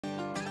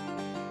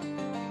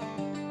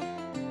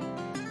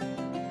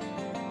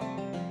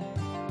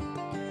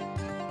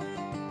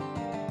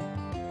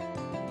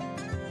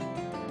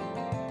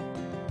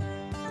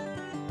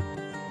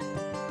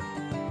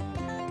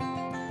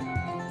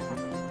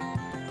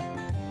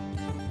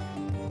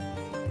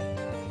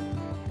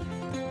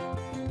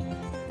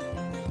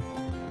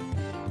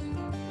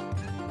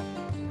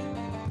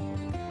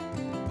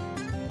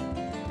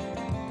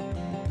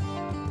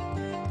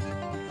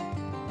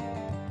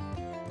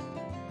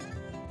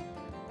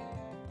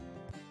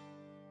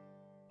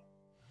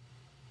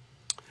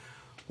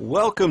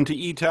Welcome to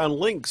Etown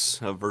Links,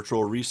 a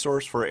virtual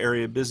resource for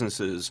area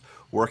businesses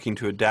working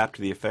to adapt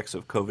to the effects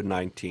of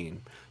COVID-19.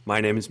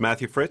 My name is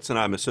Matthew Fritz, and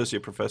I'm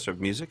Associate Professor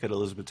of Music at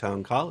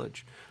Elizabethtown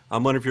College.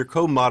 I'm one of your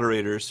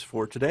co-moderators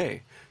for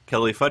today.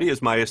 Kelly Fuddy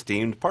is my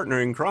esteemed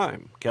partner in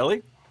crime.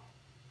 Kelly?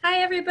 Hi,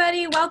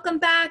 everybody. Welcome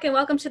back, and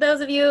welcome to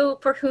those of you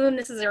for whom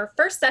this is our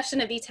first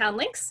session of Etown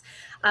Links.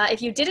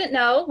 If you didn't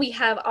know, we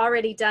have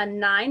already done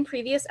 9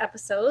 previous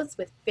episodes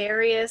with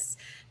various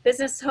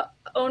business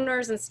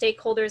owners and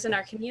stakeholders in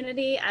our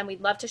community, and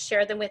we'd love to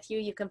share them with you.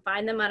 You can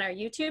find them on our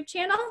YouTube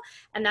channel,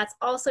 and that's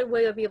also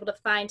where you'll be able to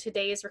find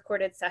today's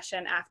recorded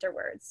session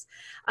afterwards.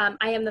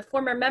 I am the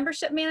former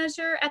membership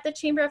manager at the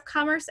Chamber of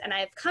Commerce, and I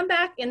have come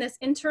back in this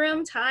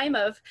interim time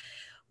of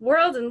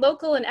world and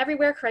local and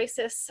everywhere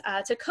crisis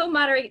to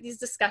co-moderate these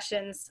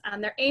discussions.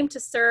 They're aimed to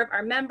serve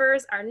our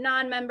members, our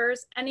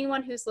non-members,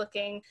 anyone who's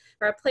looking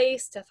for a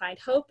place to find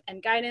hope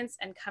and guidance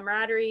and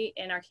camaraderie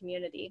in our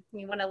community.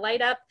 We want to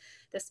light up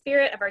the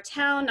spirit of our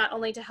town, not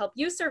only to help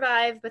you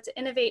survive, but to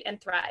innovate and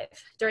thrive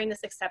during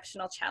this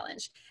exceptional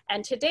challenge.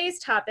 And today's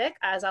topic,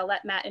 as I'll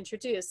let Matt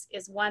introduce,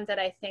 is one that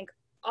I think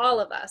all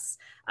of us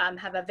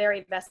have a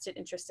very vested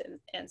interest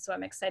in. So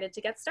I'm excited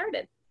to get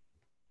started.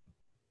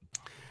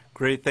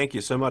 Great, thank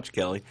you so much,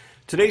 Kelly.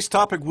 Today's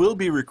topic will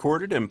be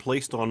recorded and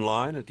placed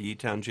online at the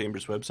Etown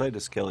Chamber's website,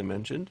 as Kelly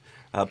mentioned.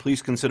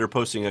 Please consider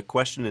posting a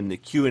question in the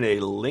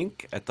Q&A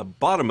link at the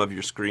bottom of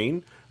your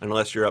screen,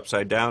 unless you're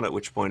upside down, at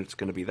which point it's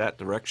going to be that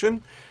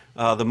direction.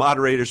 The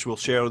moderators will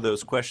share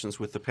those questions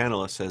with the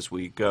panelists as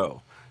we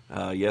go.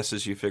 Yes,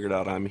 as you figured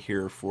out, I'm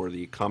here for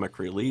the comic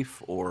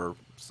relief or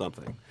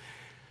something.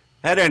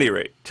 At any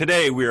rate,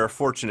 today we are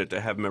fortunate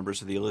to have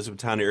members of the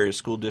Elizabethtown Area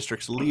School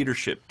District's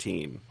leadership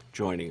team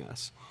joining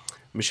us.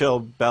 Michele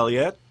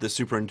Balliet, the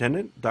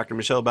superintendent. Dr.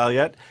 Michele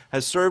Balliet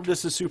has served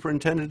as the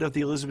superintendent of the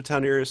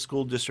Elizabethtown Area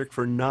School District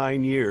for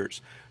 9 years.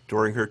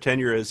 During her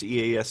tenure as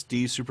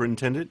EASD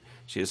superintendent,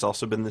 she has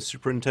also been the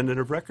superintendent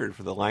of record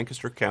for the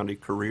Lancaster County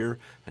Career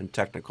and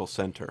Technical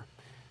Center.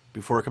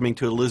 Before coming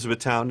to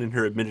Elizabethtown in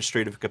her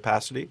administrative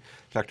capacity,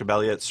 Dr.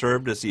 Balliet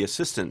served as the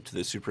assistant to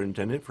the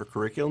superintendent for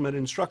curriculum and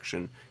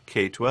instruction,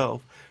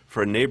 K-12,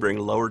 for a neighboring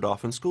Lower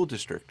Dauphin School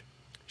District.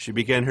 She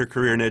began her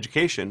career in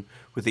education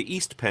with the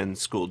East Penn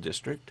School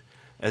District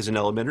as an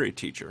elementary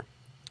teacher.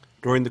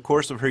 During the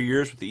course of her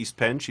years with East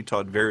Penn, she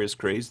taught various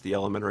grades at the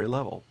elementary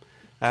level.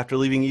 After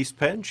leaving East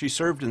Penn, she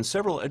served in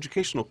several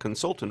educational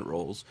consultant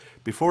roles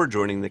before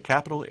joining the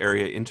Capital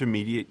Area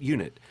Intermediate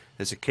Unit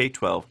as a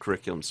K-12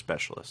 curriculum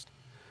specialist.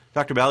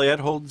 Dr. Balliet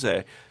holds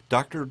a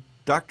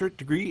doctorate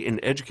degree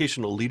in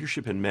educational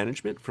leadership and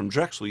management from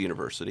Drexel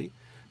University,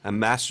 a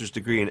master's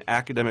degree in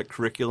academic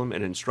curriculum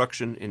and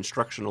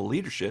instructional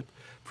leadership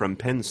from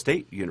Penn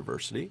State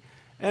University,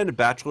 and a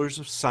bachelor's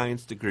of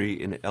science degree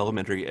in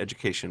elementary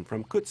education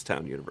from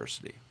Kutztown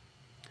University.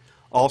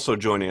 Also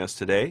joining us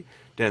today,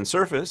 Dan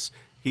Serfass.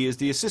 He is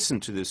the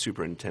assistant to the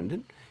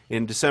superintendent.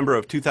 In December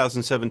of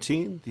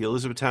 2017, the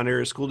Elizabethtown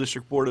Area School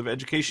District Board of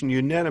Education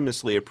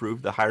unanimously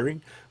approved the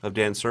hiring of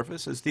Dan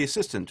Serfass as the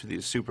assistant to the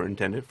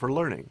superintendent for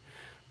learning.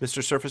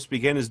 Mr. Serfass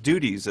began his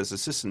duties as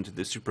assistant to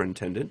the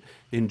superintendent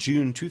in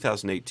June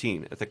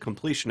 2018 at the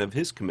completion of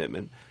his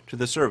commitment to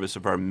the service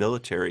of our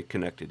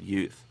military-connected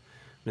youth.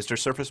 Mr.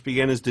 Serfass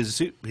began his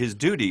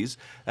duties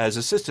as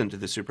assistant to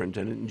the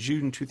superintendent in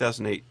June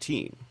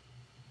 2018.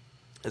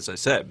 As I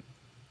said,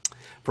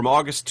 from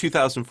August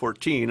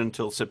 2014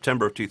 until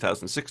September of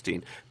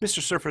 2016, Mr.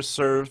 Serfass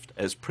served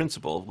as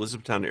principal of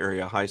Elizabethtown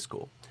Area High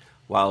School.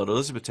 While at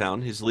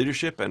Elizabethtown, his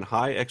leadership and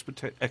high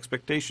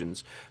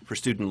expectations for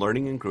student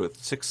learning and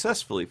growth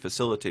successfully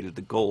facilitated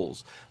the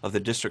goals of the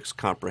district's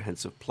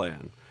comprehensive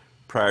plan.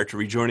 Prior to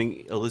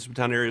rejoining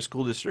Elizabethtown Area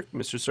School District,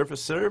 Mr. Serfass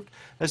served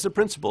as the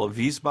principal of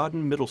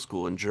Wiesbaden Middle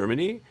School in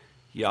Germany,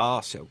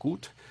 ja, sehr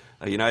gut,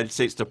 a United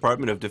States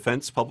Department of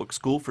Defense public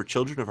school for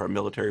children of our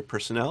military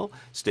personnel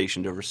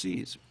stationed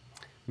overseas.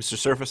 Mr.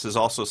 Serfass has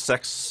also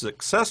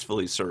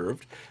successfully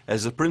served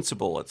as a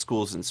principal at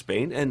schools in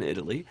Spain and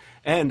Italy,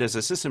 and as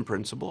assistant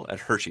principal at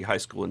Hershey High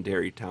School in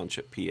Derry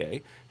Township, PA,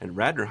 and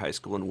Radnor High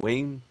School in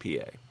Wayne,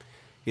 PA.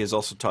 He has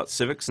also taught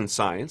civics and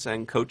science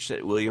and coached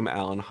at William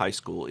Allen High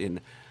School in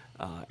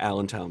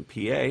Allentown,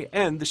 PA,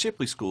 and the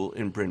Shipley School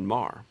in Bryn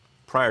Mawr,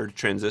 prior to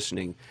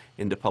transitioning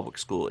into public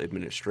school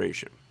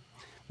administration.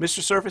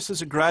 Mr. Serfass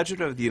is a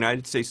graduate of the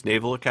United States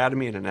Naval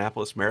Academy in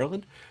Annapolis,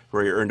 Maryland,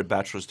 where he earned a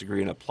bachelor's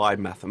degree in applied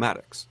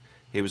mathematics.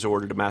 He was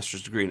awarded a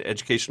master's degree in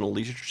educational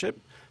leadership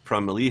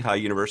from Lehigh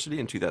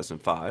University in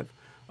 2005.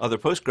 Other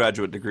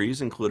postgraduate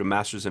degrees include a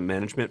master's in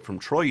management from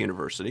Troy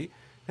University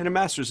and a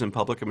master's in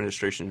public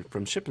administration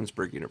from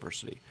Shippensburg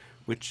University,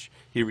 which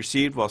he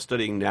received while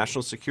studying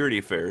national security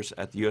affairs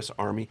at the U.S.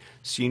 Army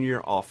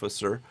Senior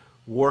Officer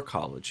War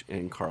College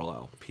in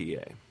Carlisle,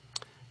 PA.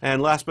 And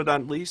last but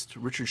not least,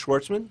 Richard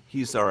Schwarzman.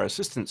 He's our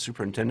Assistant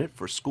Superintendent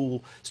for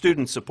School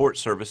Student Support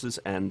Services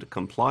and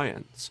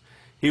Compliance.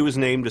 He was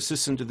named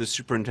Assistant to the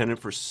Superintendent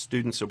for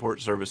Student Support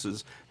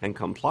Services and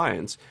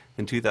Compliance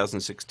in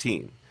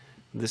 2016.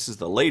 This is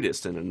the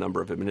latest in a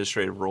number of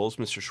administrative roles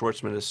Mr.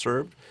 Schwarzman has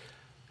served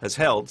has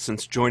held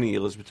since joining the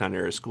Elizabethtown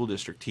Area School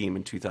District team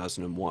in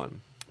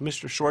 2001.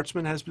 Mr.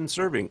 Schwarzman has been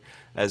serving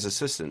as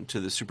assistant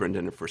to the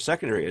Superintendent for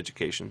Secondary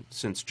Education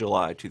since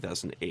July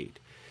 2008.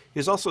 He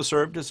has also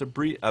served as a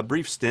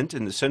brief stint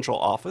in the central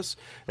office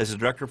as the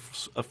Director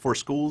for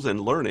Schools and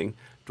Learning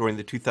during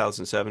the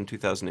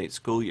 2007-2008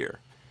 school year.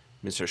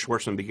 Mr.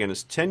 Schwarzman began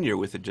his tenure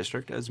with the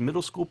district as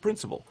middle school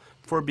principal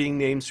before being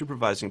named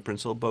supervising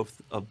principal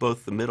of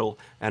both the middle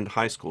and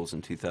high schools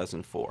in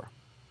 2004.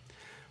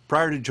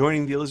 Prior to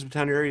joining the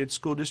Elizabethtown Area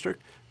School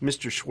District,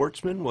 Mr.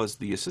 Schwarzman was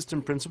the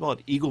assistant principal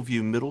at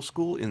Eagleview Middle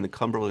School in the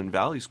Cumberland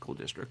Valley School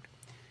District.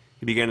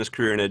 He began his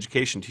career in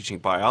education teaching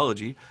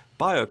biology,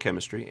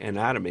 biochemistry,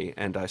 anatomy,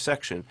 and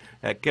dissection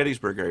at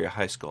Gettysburg Area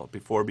High School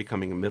before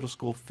becoming a middle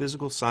school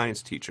physical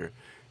science teacher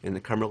in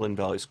the Cumberland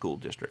Valley School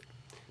District.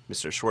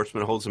 Mr.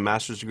 Schwarzman holds a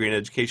master's degree in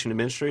education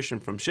administration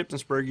from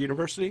Shippensburg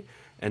University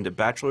and a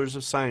bachelor's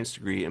of science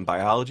degree in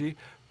biology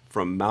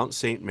from Mount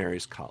St.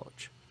 Mary's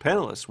College.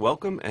 Panelists,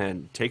 welcome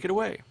and take it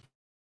away.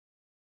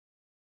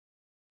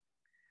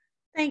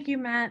 Thank you,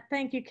 Matt.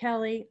 Thank you,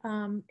 Kelly.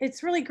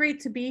 It's really great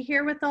to be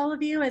here with all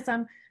of you as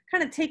I'm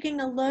kind of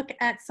taking a look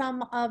at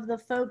some of the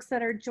folks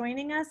that are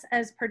joining us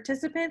as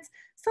participants.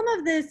 Some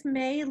of this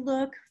may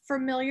look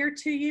familiar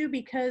to you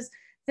because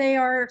they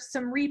are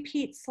some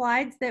repeat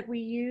slides that we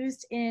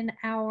used in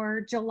our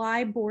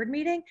July board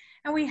meeting,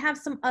 and we have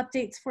some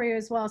updates for you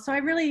as well. So I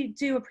really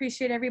do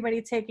appreciate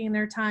everybody taking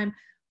their time.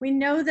 We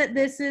know that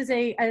this is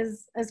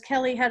as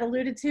Kelly had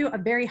alluded to, a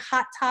very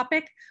hot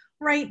topic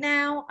right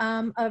now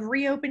of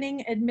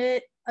reopening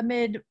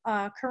amid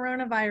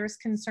coronavirus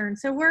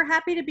concerns. So we're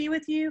happy to be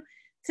with you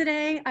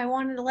today. I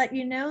wanted to let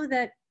you know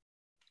that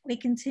we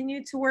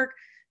continue to work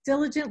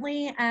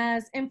diligently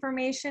as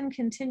information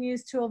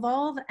continues to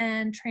evolve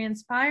and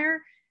transpire,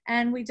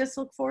 and we just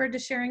look forward to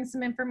sharing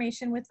some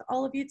information with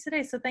all of you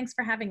today. So thanks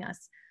for having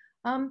us.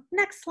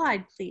 Next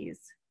slide, please.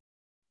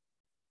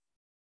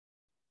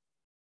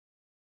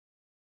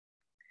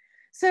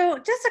 So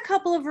just a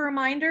couple of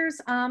reminders.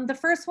 The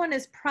first one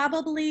is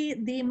probably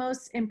the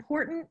most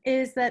important,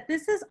 is that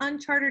this is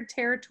uncharted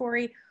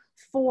territory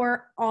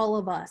for all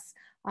of us.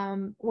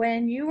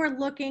 When you are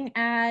looking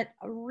at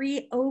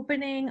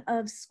reopening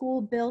of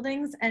school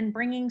buildings and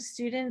bringing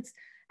students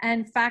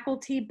and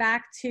faculty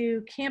back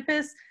to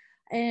campus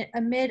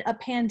amid a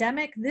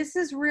pandemic, this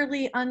is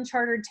really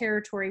uncharted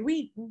territory.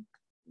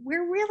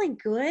 We're really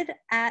good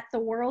at the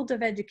world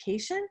of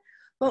education,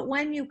 but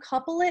when you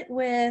couple it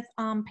with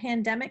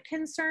pandemic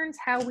concerns,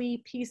 how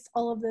we piece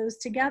all of those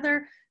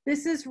together,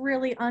 this is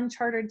really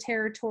uncharted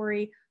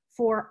territory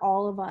for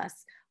all of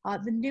us.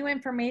 The new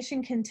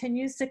information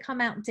continues to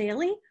come out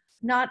daily,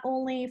 not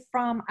only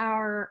from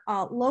our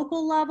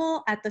local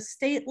level, at the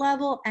state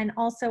level, and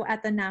also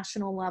at the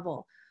national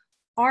level.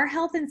 Our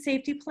health and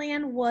safety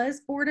plan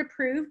was board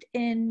approved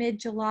in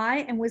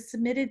mid-July and was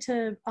submitted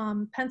to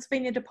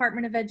Pennsylvania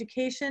Department of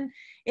Education.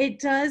 It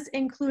does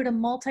include a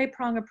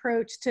multi-pronged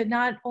approach to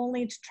not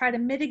only to try to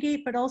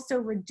mitigate, but also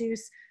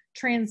reduce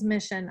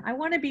transmission. I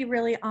want to be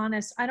really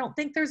honest. I don't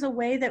think there's a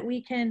way that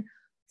we can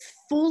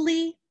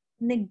fully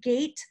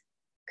negate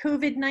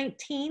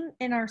COVID-19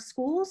 in our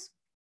schools.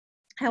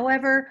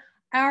 However,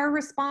 our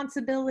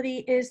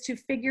responsibility is to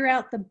figure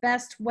out the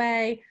best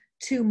way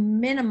to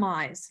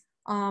minimize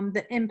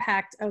the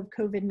impact of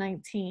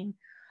COVID-19.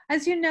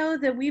 As you know,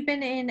 that we've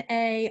been in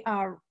a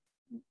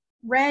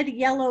red,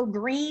 yellow,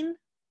 green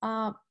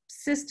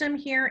system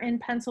here in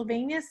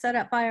Pennsylvania set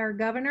up by our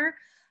governor.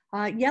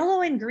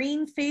 Yellow and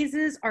green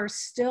phases are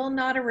still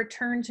not a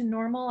return to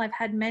normal. I've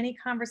had many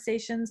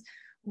conversations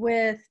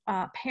with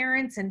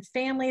parents and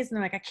families, and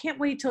they're like, I can't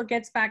wait till it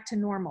gets back to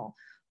normal.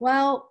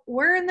 Well,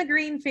 we're in the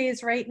green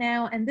phase right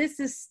now, and this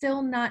is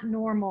still not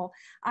normal.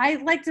 I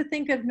like to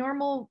think of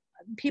normal,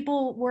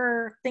 people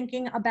were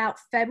thinking about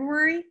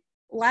February,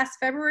 last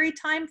February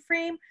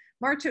timeframe.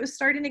 March, it was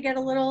starting to get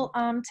a little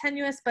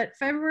tenuous, but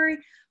February,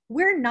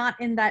 we're not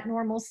in that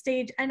normal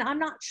stage, and I'm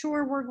not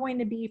sure we're going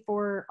to be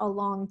for a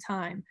long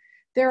time.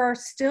 There are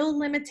still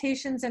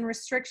limitations and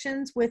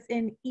restrictions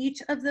within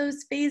each of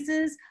those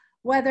phases,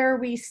 whether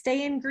we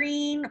stay in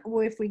green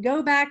or if we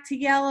go back to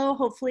yellow.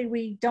 Hopefully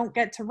we don't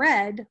get to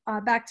red,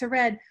 back to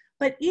red,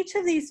 but each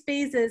of these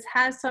phases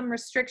has some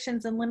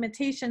restrictions and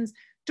limitations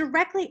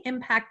directly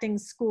impacting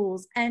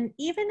schools. And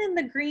even in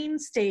the green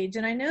stage,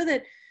 and I know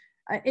that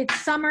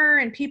it's summer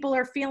and people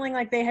are feeling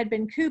like they had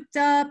been cooped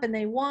up and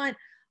they want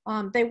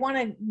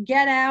to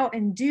get out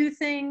and do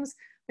things.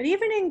 But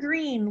even in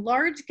green,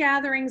 large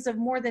gatherings of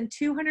more than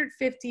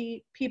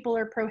 250 people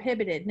are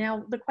prohibited.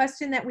 Now, the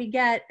question that we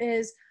get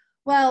is,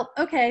 well,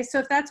 okay, so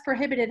if that's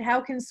prohibited,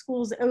 how can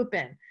schools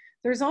open?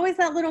 There's always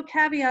that little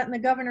caveat in the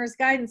governor's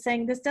guidance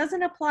saying this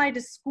doesn't apply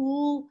to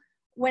school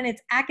when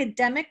it's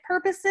academic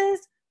purposes,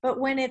 but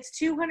when it's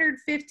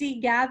 250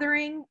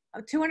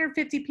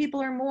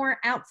 people or more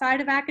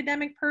outside of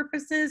academic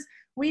purposes,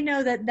 we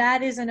know that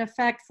that is in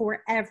effect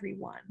for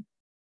everyone.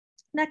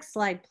 Next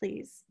slide,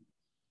 please.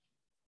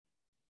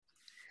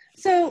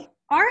 So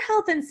our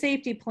health and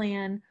safety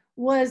plan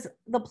was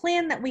the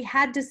plan that we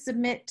had to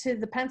submit to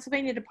the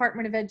Pennsylvania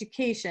Department of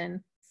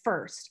Education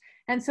first.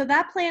 And so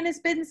that plan has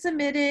been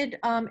submitted.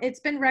 It's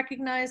been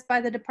recognized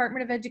by the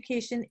Department of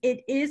Education.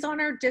 It is on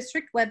our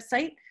district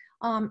website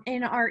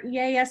in our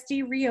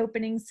EASD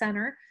Reopening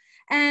Center.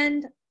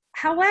 And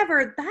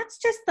however, that's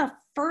just the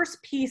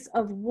first piece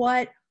of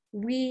what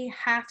we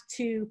have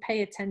to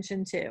pay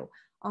attention to.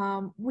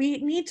 We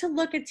need to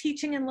look at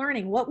teaching and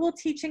learning. What will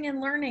teaching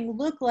and learning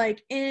look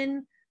like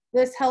in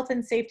this health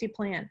and safety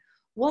plan?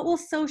 What will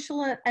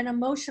social and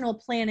emotional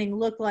planning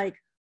look like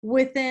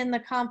within the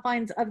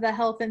confines of the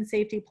health and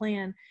safety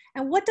plan?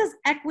 And what does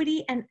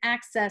equity and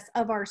access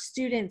of our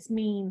students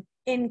mean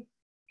in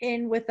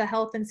with the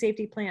health and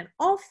safety plan?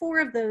 All four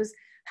of those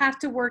have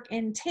to work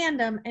in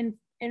tandem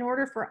in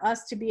order for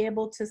us to be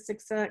able to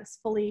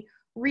successfully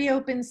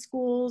reopen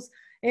schools.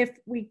 If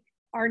we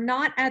are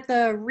not at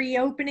the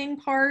reopening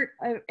part,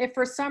 if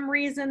for some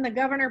reason the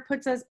governor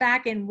puts us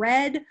back in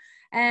red,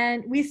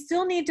 and we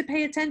still need to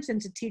pay attention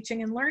to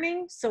teaching and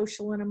learning,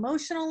 social and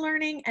emotional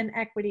learning, and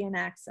equity and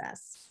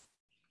access.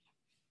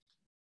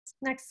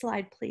 Next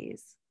slide,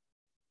 please.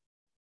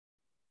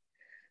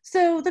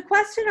 So the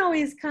question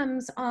always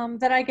comes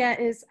that I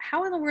get is,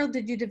 how in the world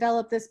did you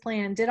develop this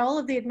plan? Did all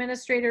of the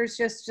administrators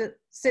just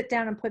sit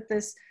down and put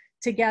this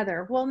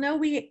together? Well, no,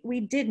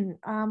 we didn't.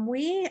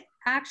 We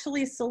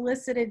actually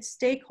solicited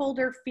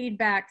stakeholder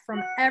feedback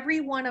from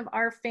every one of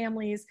our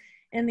families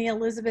in the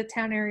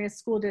Elizabethtown Area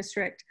School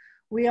District.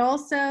 We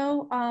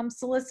also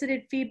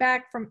solicited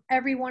feedback from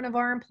every one of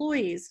our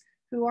employees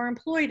who are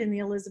employed in the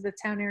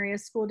Elizabethtown Area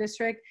School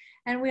District,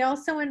 and we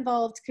also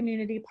involved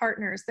community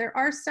partners. There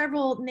are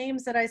several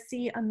names that I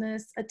see on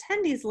this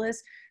attendees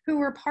list who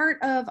were part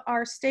of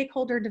our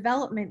stakeholder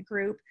development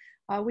group.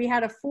 We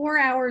had a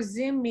 4-hour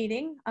Zoom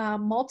meeting,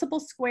 multiple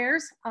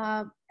squares,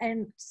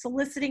 and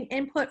soliciting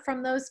input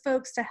from those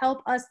folks to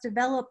help us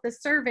develop the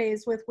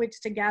surveys with which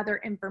to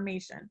gather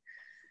information.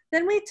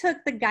 Then we took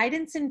the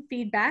guidance and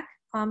feedback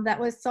that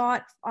was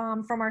sought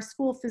from our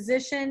school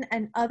physician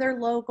and other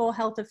local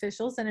health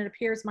officials, and it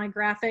appears my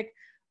graphic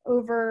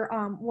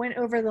went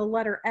over the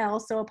letter L,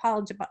 so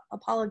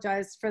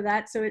apologize for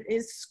that. So it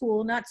is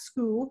school, not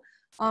school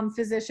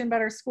physician,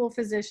 but our school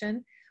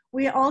physician.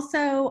 We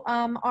also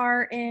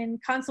are in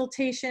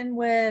consultation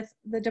with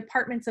the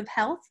departments of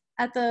health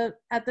at the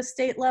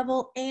state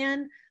level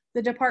and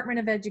the Department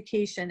of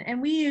Education,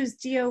 and we use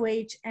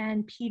DOH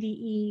and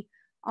PDE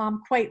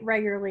quite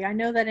regularly. I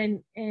know that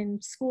in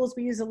schools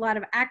we use a lot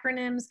of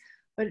acronyms,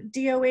 but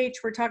DOH,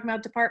 we're talking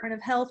about Department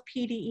of Health,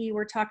 PDE,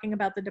 we're talking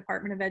about the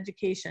Department of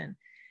Education.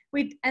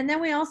 And then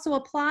we also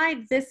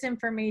applied this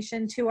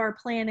information to our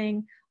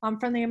planning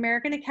from the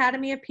American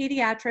Academy of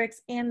Pediatrics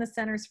and the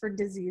Centers for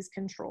Disease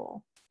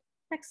Control.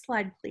 Next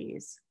slide,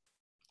 please.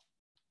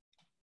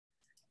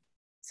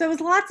 So it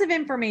was lots of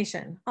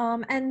information.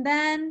 And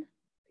then,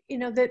 you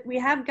know, that we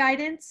have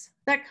guidance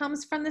that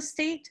comes from the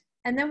state,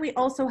 and then we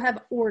also have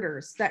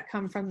orders that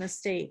come from the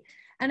state.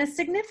 And a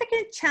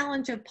significant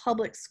challenge of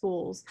public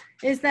schools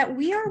is that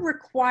we are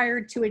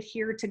required to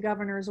adhere to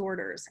governor's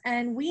orders.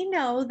 And we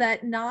know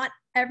that not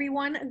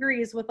everyone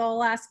agrees with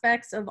all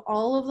aspects of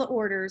all of the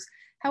orders.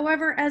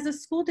 However, as a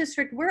school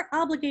district, we're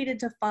obligated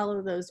to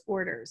follow those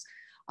orders.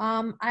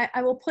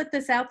 I will put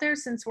this out there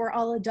since we're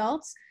all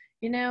adults.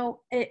 You know,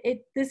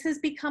 this has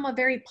become a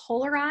very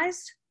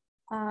polarized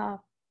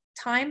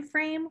time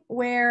frame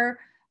where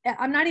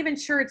I'm not even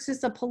sure it's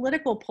just a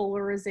political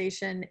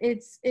polarization.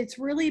 It's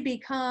really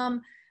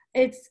become,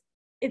 it's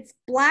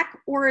black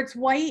or it's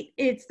white.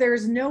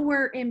 There's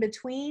nowhere in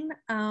between.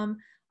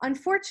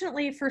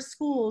 Unfortunately for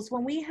schools,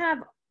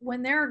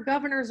 when there are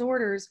governor's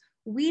orders,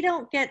 we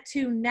don't get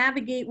to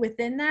navigate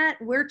within that.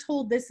 We're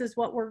told this is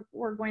what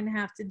we're going to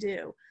have to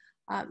do.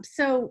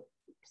 So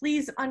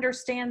please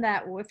understand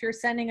that if you're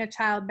sending a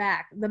child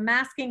back, the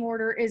masking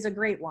order is a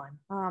great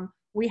one.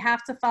 We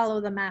have to follow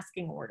the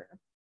masking order.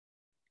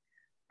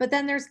 But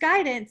then there's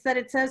guidance that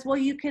it says, well,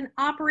 you can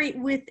operate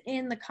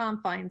within the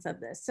confines of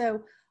this.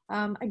 So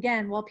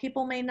again, while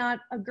people may not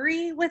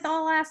agree with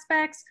all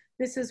aspects,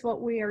 this is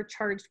what we are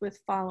charged with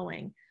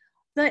following.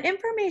 The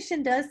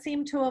information does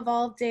seem to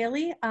evolve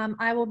daily.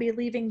 I will be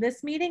leaving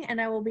this meeting and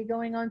I will be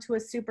going on to a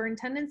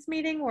superintendent's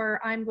meeting where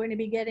I'm going to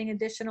be getting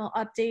additional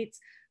updates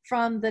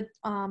from the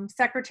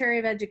Secretary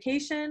of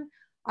Education.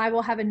 I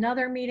will have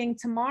another meeting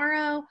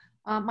tomorrow.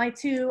 My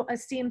two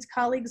esteemed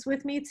colleagues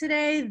with me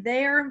today,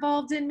 they are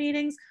involved in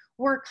meetings.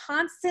 We're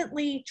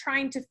constantly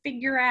trying to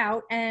figure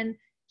out and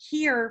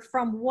hear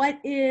from what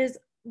is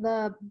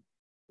the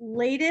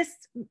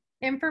latest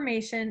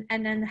information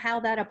and then how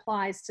that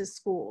applies to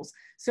schools.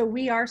 So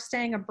we are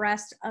staying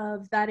abreast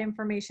of that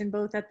information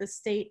both at the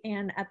state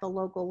and at the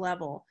local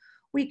level.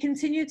 We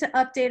continue to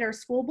update our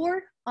school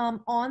board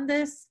on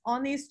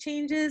these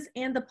changes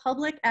and the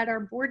public at our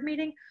board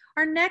meeting.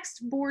 Our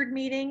next board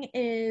meeting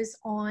is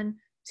on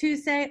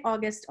Tuesday,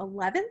 August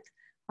 11th.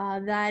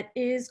 That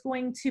is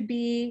going to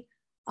be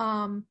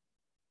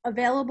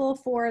available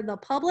for the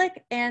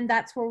public, and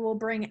that's where we'll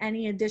bring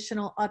any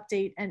additional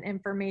update and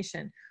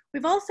information.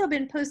 We've also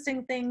been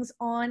posting things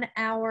on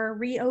our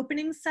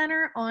reopening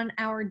center on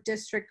our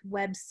district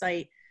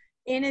website.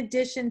 in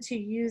addition to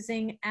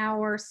using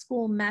our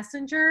school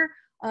messenger,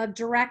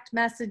 direct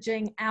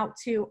messaging out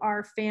to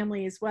our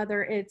families,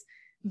 whether it's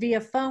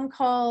via phone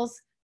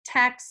calls,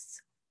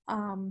 texts,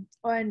 and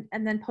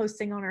then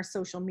posting on our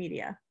social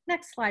media.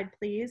 Next slide,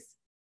 please.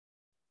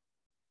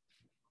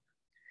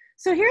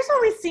 So here's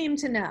what we seem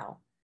to know.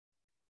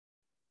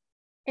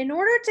 In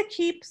order to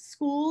keep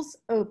schools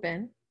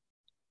open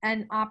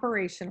and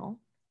operational,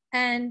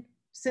 and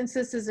since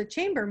this is a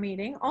chamber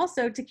meeting,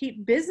 also to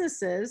keep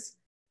businesses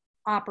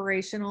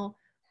operational,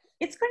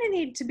 it's going to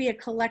need to be a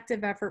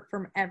collective effort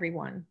from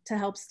everyone to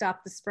help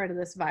stop the spread of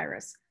this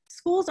virus.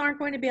 Schools aren't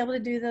going to be able to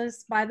do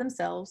this by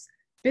themselves.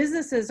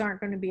 Businesses aren't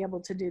going to be able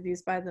to do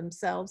these by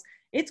themselves.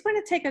 It's going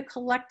to take a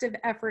collective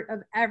effort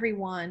of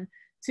everyone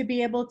to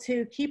be able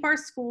to keep our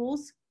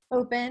schools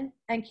open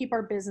and keep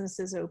our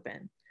businesses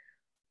open.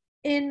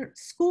 In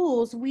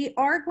schools, we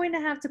are going to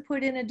have to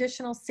put in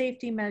additional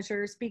safety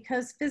measures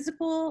because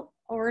physical,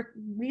 or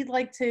we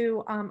like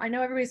to, I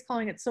know everybody's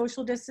calling it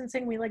social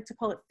distancing, we like to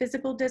call it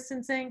physical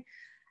distancing.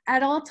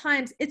 At all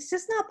times, it's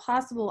just not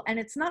possible and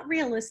it's not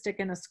realistic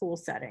in a school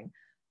setting.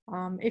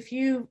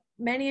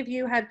 Many of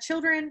you have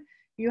children,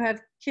 you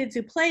have kids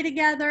who play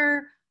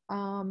together,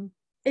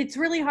 it's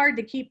really hard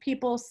to keep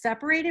people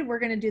separated. We're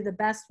going to do the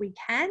best we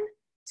can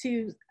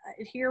to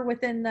adhere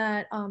within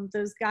that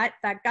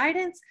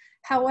guidance.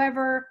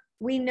 However,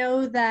 we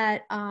know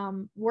that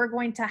we're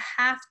going to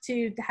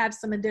have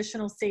some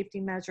additional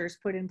safety measures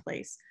put in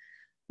place.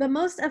 The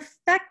most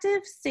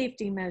effective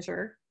safety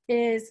measure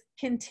is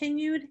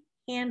continued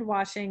hand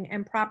washing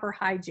and proper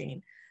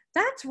hygiene.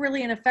 That's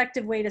really an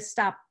effective way to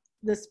stop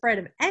the spread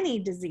of any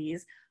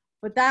disease,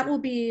 but that will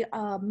be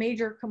a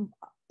major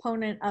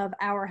component of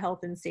our health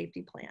and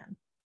safety plan.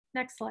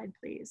 Next slide,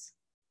 please.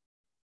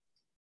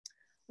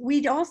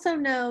 We also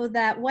know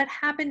that what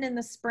happened in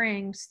the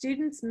spring,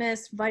 students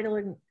missed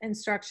vital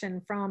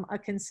instruction from a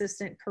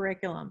consistent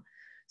curriculum.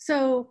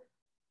 So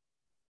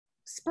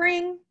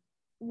spring,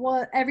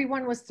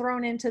 everyone was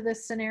thrown into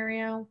this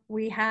scenario.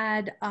 We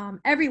had,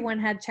 everyone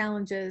had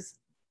challenges.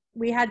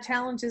 We had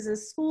challenges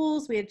as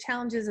schools, we had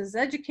challenges as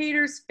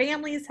educators,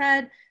 families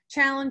had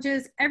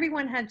challenges,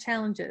 everyone had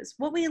challenges.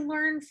 What we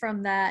learned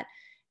from that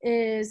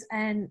is,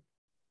 and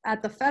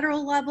at the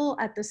federal level,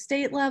 at the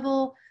state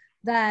level,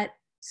 that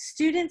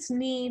students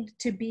need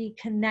to be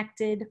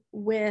connected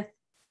with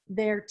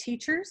their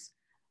teachers.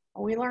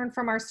 We learned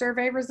from our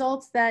survey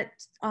results that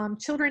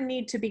children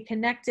need to be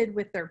connected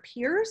with their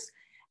peers.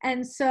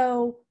 And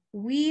so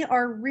we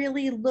are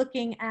really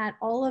looking at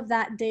all of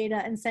that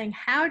data and saying,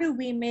 how do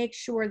we make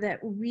sure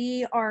that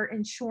we are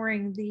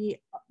ensuring the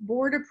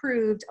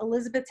board-approved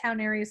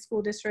Elizabethtown Area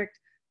School District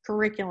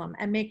curriculum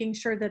and making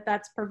sure that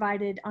that's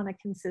provided on a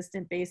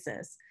consistent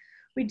basis.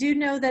 We do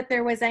know that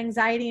there was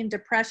anxiety and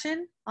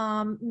depression,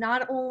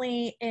 not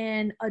only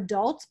in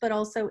adults, but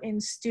also in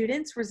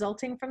students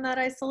resulting from that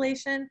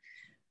isolation.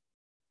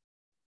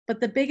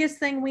 But the biggest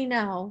thing we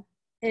know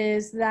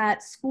is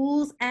that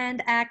schools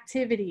and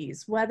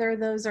activities, whether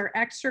those are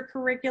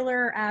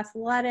extracurricular,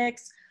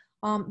 athletics,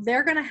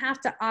 they're gonna have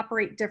to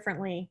operate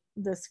differently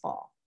this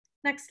fall.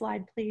 Next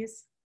slide,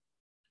 please.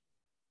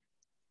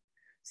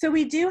 So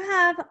we do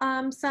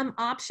have some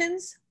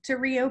options to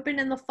reopen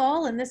in the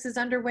fall, and this is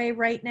underway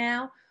right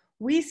now.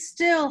 We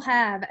still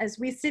have, as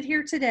we sit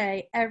here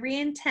today, every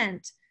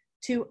intent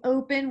to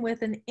open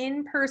with an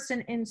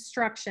in-person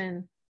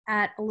instruction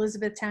at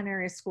Elizabethtown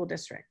Area School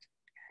District,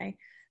 okay?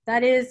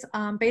 That is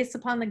based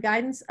upon the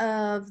guidance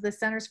of the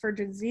Centers for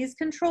Disease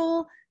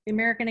Control, the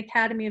American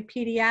Academy of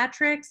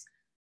Pediatrics,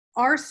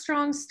 our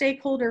strong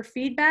stakeholder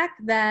feedback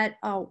that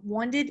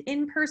wanted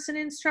in-person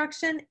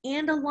instruction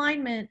and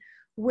alignment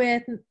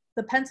with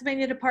the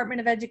Pennsylvania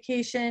Department of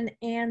Education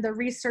and the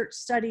research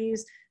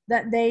studies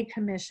that they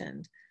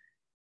commissioned.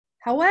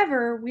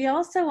 However, we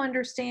also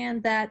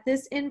understand that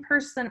this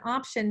in-person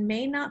option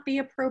may not be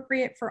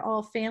appropriate for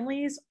all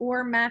families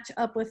or match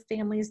up with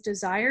families'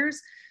 desires.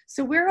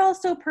 So we're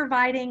also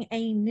providing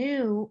a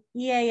new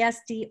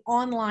EASD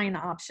online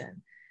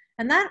option.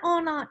 And that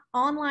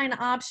online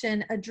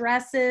option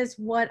addresses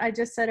what I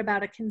just said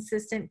about a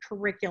consistent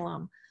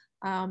curriculum.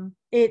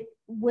 It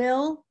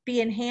will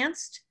be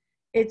enhanced.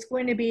 It's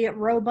going to be a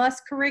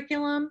robust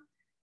curriculum.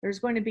 There's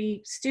going to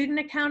be student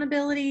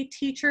accountability,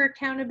 teacher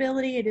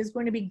accountability. It is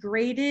going to be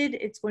graded.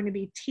 It's going to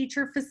be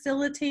teacher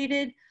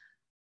facilitated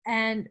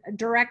and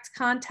direct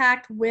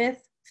contact with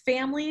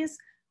families,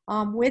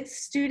 with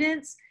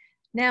students.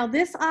 Now,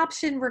 this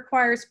option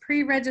requires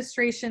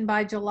pre-registration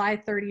by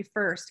July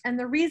 31st. And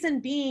the reason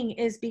being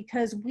is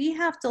because we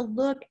have to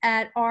look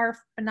at our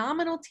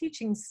phenomenal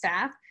teaching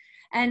staff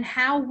and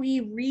how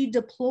we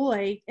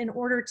redeploy in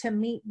order to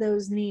meet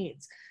those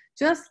needs.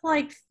 Just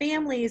like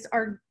families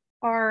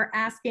are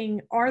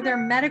asking, are there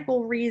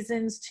medical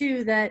reasons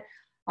too that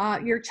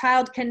your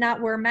child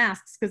cannot wear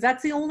masks? Because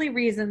that's the only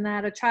reason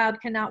that a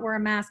child cannot wear a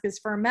mask is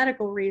for a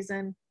medical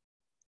reason,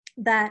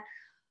 that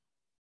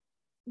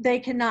they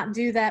cannot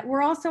do that.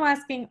 We're also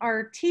asking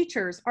our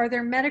teachers, are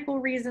there medical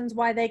reasons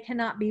why they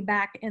cannot be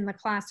back in the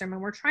classroom?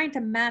 And we're trying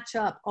to match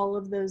up all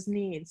of those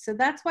needs. So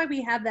that's why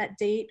we have that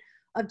date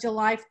of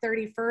July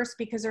 31st,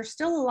 because there's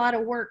still a lot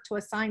of work to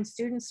assign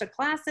students to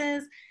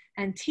classes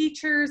and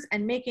teachers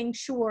and making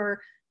sure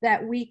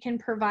that we can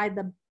provide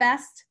the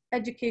best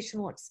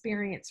educational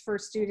experience for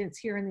students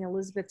here in the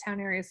Elizabethtown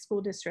Area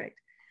School District.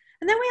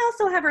 And then we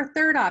also have our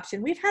third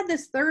option. We've had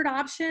this third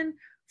option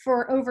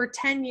for over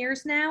 10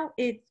 years now.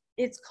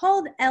 It's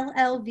called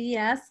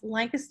LLVS,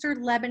 Lancaster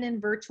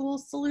Lebanon Virtual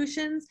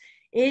Solutions.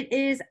 It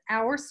is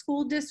our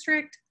school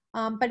district,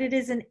 but it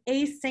is an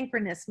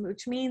asynchronous,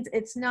 which means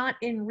it's not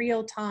in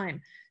real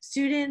time.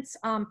 Students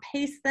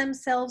pace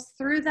themselves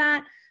through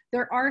that.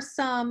 There are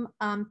some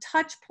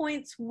touch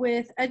points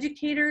with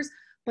educators,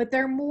 but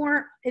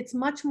it's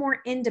much more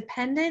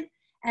independent,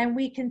 and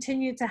we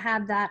continue to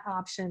have that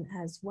option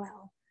as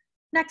well.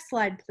 Next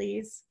slide,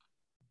 please.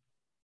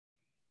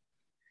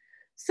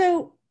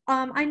 So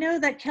I know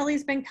that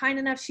Kelly's been kind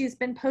enough. She's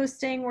been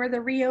posting where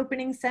the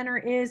reopening center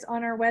is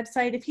on our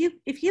website. If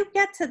you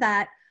get to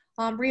that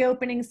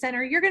reopening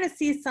center, you're going to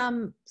see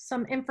some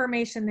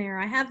information there.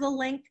 I have the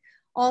link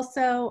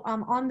also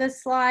on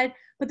this slide,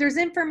 but there's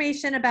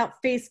information about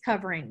face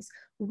coverings.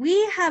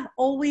 We have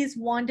always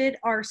wanted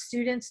our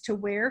students to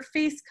wear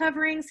face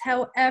coverings.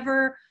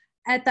 However,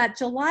 at that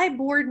July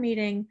board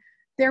meeting,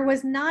 there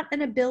was not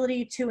an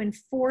ability to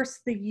enforce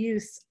the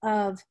use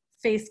of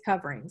face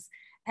coverings.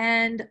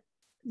 And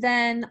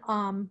then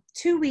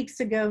 2 weeks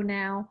ago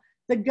now,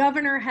 the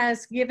governor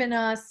has given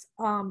us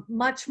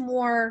much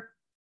more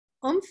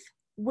oomph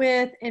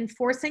with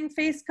enforcing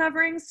face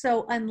coverings.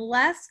 So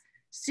unless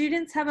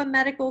students have a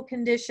medical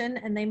condition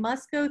and they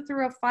must go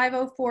through a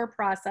 504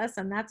 process,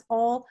 and that's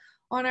all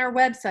on our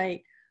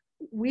website,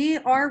 we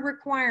are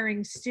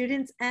requiring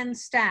students and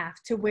staff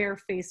to wear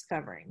face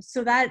coverings.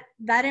 So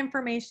that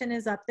information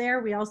is up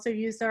there. We also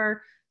use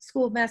our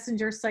school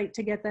messenger site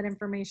to get that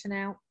information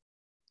out.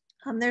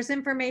 There's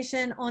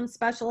information on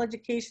special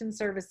education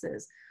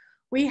services.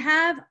 We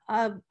have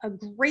a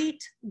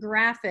great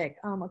graphic,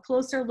 a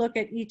closer look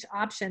at each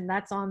option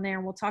that's on there,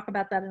 and we'll talk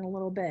about that in a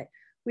little bit.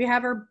 We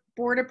have our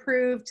board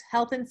approved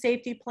health and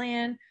safety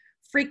plan,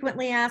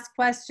 frequently asked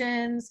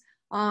questions.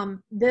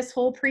 This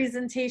whole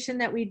presentation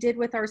that we did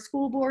with our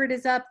school board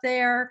is up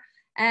there,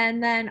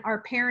 and then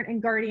our parent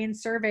and guardian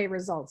survey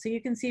results. So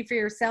you can see for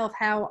yourself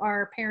how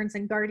our parents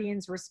and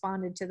guardians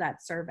responded to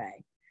that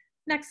survey.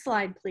 Next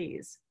slide,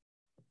 please.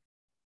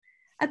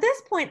 At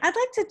this point, I'd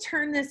like to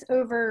turn this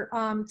over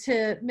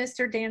to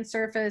Mr. Dan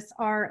Serfass,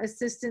 our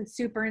assistant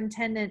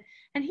superintendent,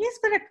 and he's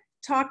going to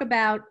talk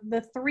about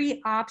the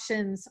three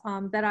options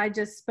that I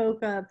just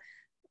spoke of,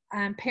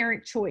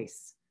 parent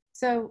choice.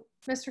 So,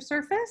 Mr.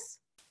 Serfass?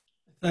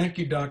 Thank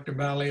you, Dr.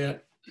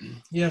 Balliet.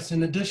 Yes,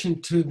 in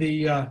addition to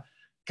the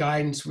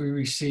guidance we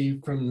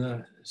received from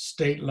the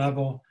state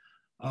level,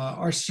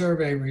 our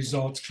survey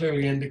results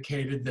clearly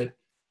indicated that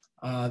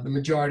the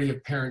majority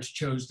of parents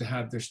chose to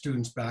have their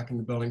students back in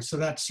the building. So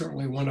that's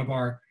certainly one of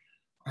our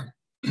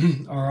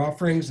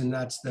offerings, and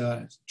that's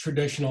the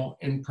traditional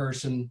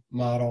in-person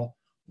model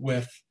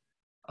with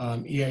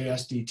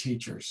EASD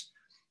teachers.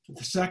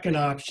 The second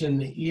option,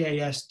 the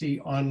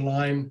EASD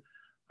online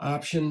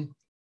option,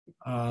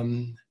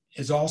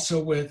 is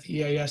also with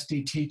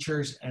EASD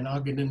teachers, and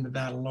I'll get into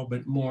that a little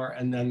bit more.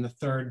 And then the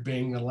third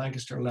being the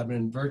Lancaster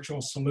Lebanon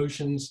Virtual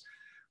Solutions,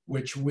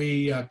 which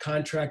we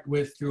contract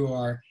with through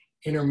our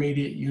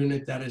intermediate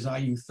unit, that is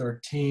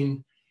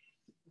IU13.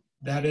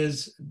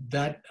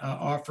 That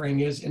offering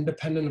is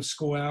independent of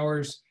school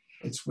hours.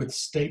 It's with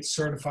state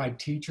certified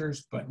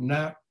teachers, but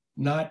not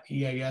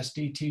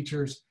EASD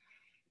teachers.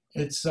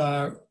 It's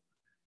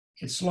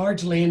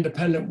largely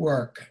independent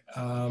work.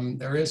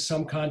 There is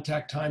some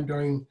contact time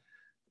during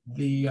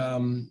the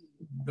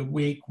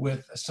week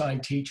with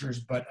assigned teachers,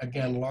 but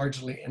again,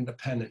 largely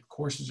independent.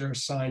 Courses are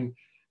assigned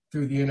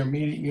through the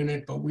intermediate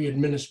unit, but we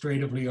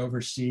administratively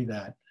oversee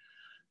that.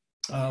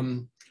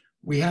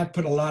 We have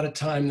put a lot of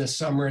time this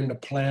summer into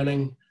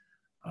planning.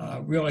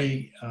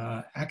 Really,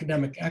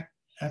 academic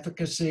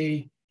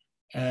efficacy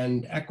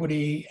and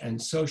equity and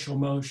social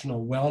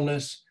emotional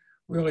wellness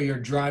really are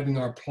driving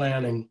our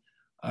planning,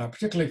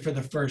 particularly for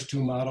the first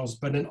two models.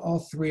 But in all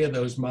three of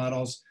those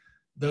models,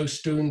 those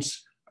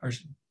students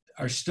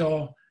are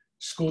still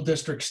school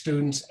district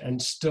students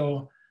and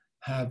still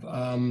have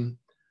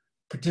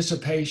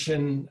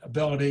participation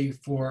ability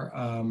for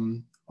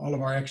all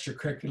of our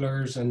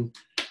extracurriculars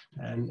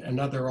and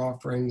other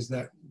offerings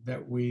that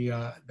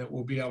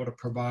we'll be able to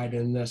provide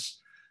in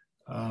this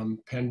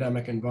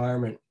pandemic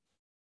environment.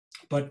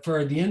 But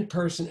for the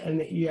in-person and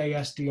the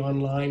EASD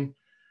online,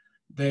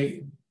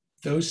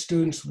 those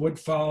students would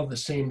follow the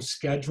same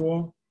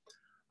schedule.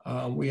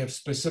 We have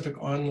specific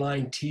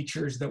online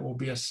teachers that will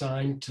be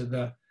assigned to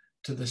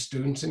the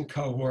students in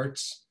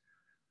cohorts.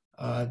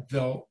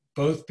 They'll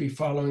both be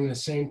following the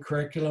same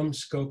curriculum,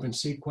 scope and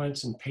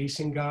sequence, and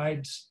pacing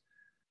guides.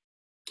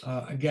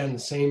 Again, the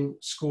same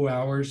school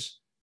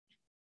hours,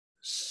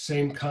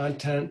 same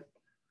content.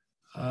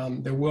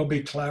 There will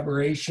be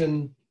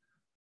collaboration,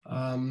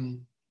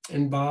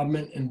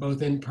 involvement in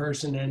both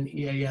in-person and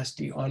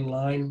EASD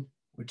online,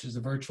 which is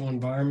a virtual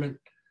environment.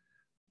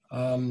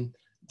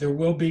 There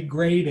will be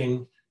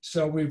grading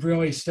So we've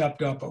really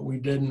stepped up what we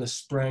did in the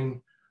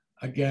spring.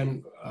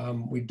 Again,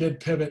 we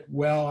did pivot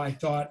well, I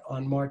thought,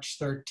 on March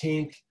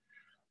 13th,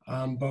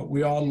 but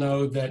we all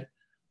know that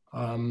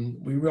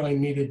we really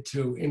needed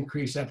to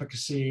increase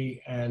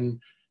efficacy and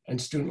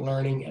student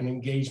learning and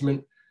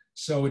engagement.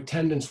 So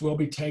attendance will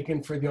be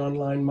taken for the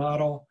online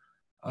model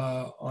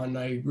on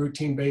a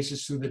routine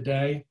basis through the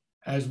day,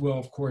 as will,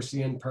 of course,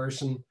 the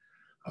in-person.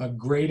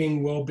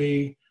 Grading will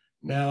be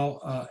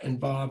now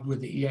involved with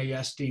the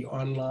EASD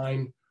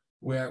online,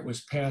 where it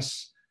was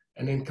pass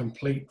and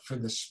incomplete for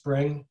the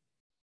spring.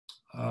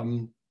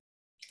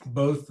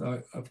 Both,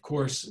 of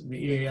course,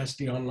 the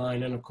EASD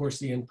online and, of course,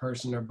 the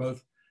in-person are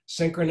both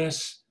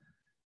synchronous,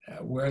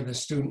 where the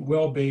student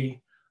will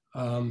be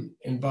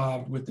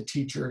involved with the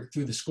teacher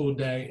through the school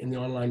day in the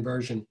online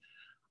version.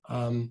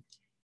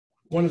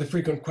 One of the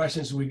frequent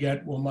questions we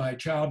get, will my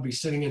child be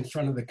sitting in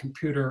front of the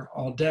computer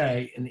all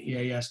day in the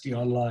EASD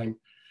online?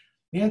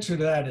 The answer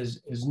to that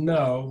is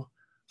no.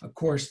 Of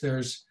course,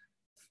 there's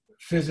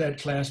phys ed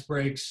class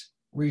breaks,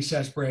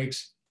 recess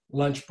breaks,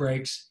 lunch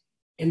breaks,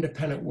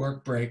 independent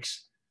work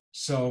breaks.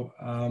 So,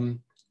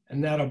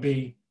 and that'll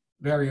be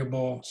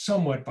variable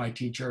somewhat by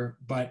teacher,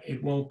 but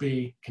it won't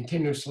be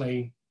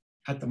continuously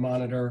at the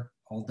monitor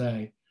all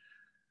day.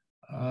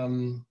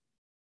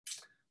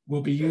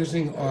 We'll be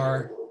using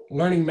our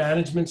learning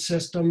management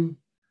system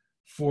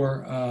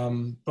for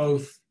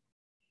both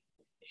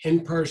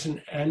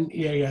in-person and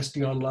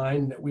EASD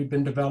online that we've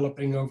been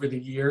developing over the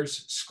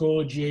years.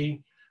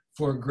 Schoology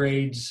for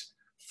grades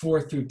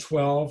 4 through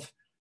 12,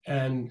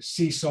 and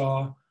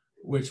Seesaw,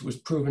 which was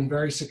proven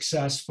very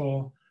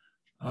successful,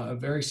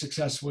 very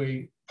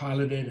successfully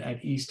piloted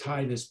at East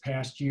High this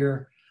past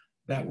year.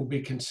 That will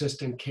be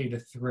consistent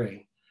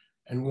K-3.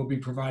 And we'll be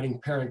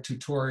providing parent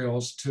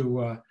tutorials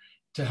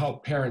to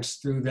help parents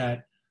through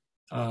that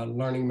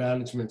learning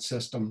management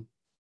system.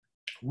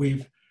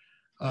 We've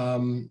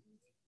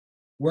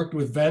worked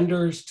with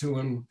vendors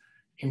to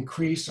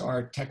increase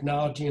our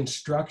technology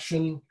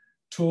instruction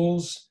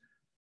tools.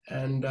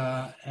 And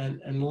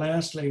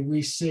lastly,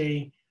 we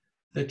see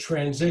the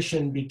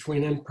transition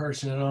between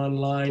in-person and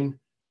online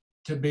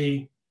to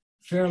be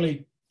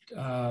fairly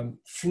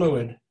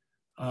fluid,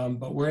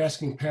 but we're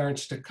asking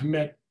parents to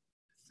commit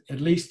at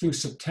least through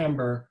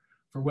September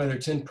for whether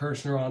it's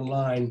in-person or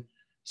online,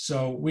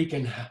 so we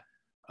can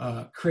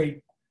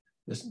create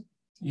this,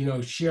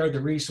 share the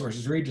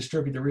resources,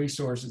 redistribute the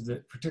resources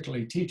that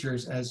particularly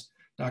teachers, as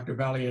Dr.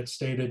 Balliet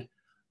stated,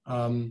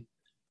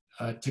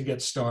 to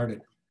get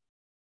started.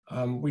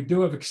 We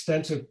do have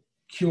extensive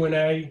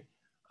Q&A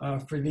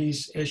for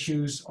these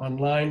issues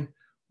online.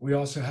 We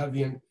also have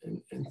the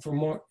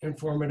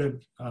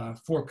informative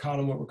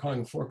four-column, what we're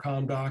calling a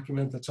four-column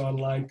document that's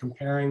online,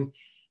 comparing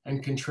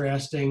and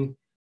contrasting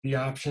the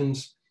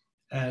options.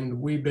 And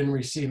we've been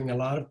receiving a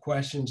lot of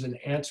questions and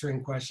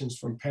answering questions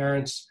from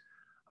parents,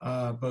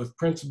 both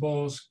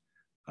principals,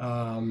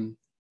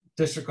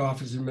 district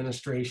office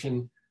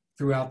administration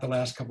throughout the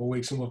last couple of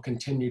weeks, and we'll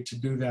continue to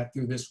do that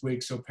through this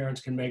week so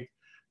parents can make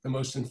the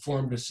most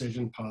informed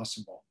decision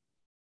possible.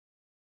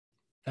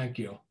 Thank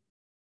you.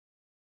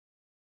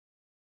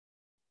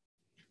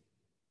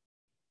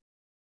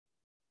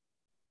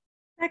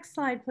 Next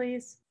slide,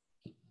 please.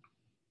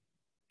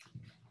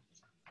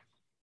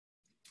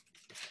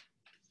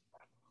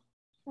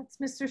 That's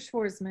Mr.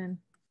 Schwarzman.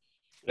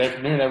 Good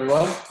afternoon,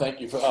 everyone. Thank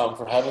you for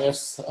having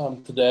us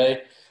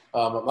today.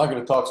 I'm not going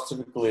to talk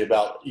specifically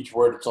about each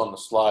word that's on the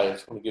slide. I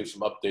just want to give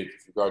some updates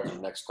with regard to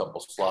the next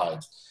couple of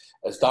slides.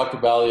 As Dr.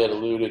 Balliet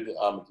alluded at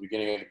the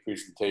beginning of the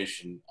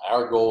presentation,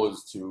 our goal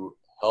is to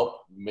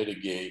help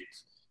mitigate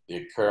the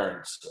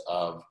occurrence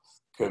of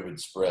COVID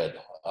spread.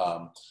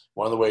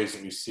 One of the ways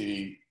that we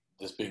see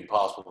this being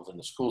possible within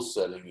the school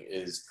setting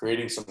is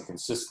creating some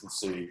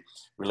consistency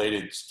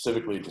related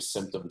specifically to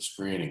symptom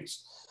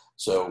screenings.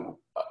 So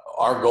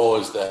our goal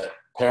is that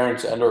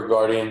parents and or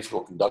guardians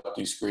will conduct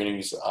these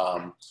screenings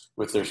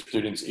with their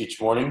students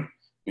each morning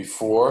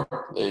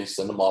before they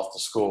send them off to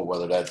school,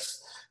 whether that's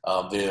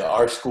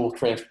our school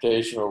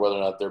transportation or whether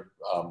or not they're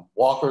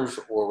walkers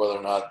or whether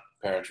or not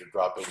parents are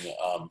dropping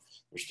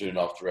their student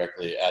off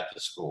directly at the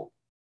school.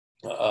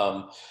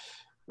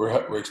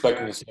 We're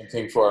expecting the same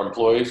thing for our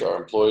employees.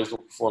 Our employees will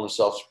perform a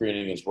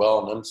self-screening as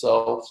well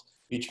themselves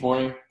each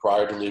morning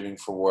prior to leaving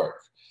for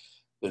work.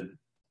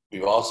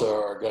 We also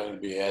are going to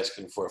be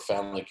asking for a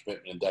family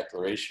commitment and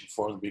declaration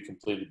form to be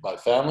completed by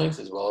families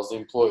as well as the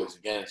employees.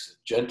 Again, it's a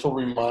gentle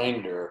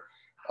reminder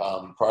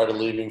prior to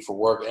leaving for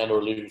work and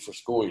or leaving for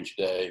school each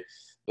day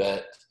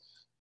that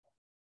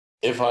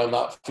if I'm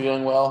not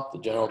feeling well, the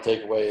general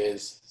takeaway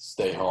is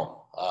stay home.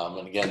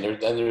 And again,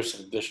 there's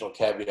some additional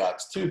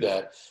caveats to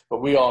that,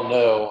 but we all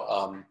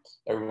know,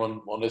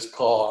 everyone on this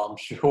call, I'm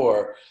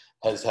sure,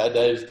 has had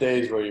those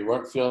days where you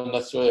weren't feeling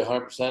necessarily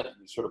 100%, and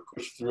you sort of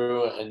pushed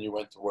through and you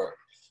went to work.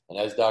 And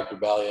as Dr.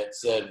 Balliet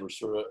said, we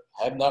sort of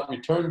have not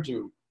returned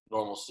to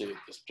normalcy at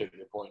this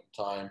particular point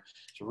in time.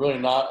 So really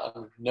not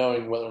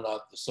knowing whether or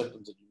not the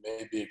symptoms that you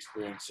may be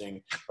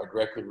experiencing are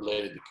directly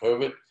related to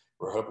COVID.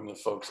 we're hoping that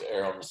folks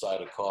err on the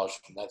side of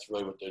caution. That's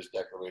really what those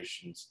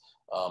declarations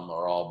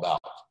are all about.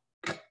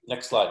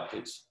 Next slide,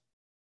 please.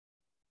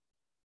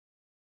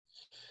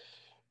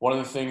 One of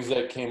the things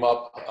that came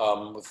up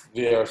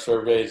via our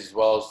surveys, as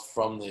well as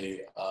from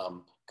the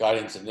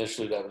guidance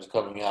initially that was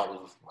coming out,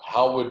 was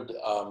how would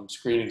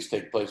screenings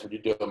take place? Would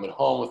you do them at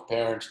home with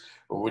parents,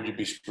 or would you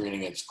be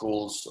screening at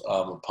schools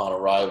upon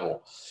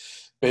arrival?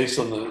 Based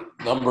on the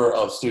number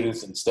of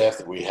students and staff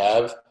that we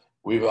have,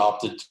 we've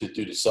opted to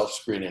do the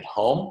self-screen at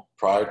home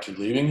prior to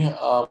leaving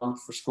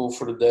for school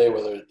for the day,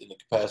 whether in the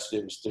capacity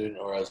of a student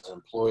or as an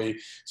employee.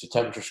 So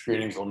temperature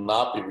screenings will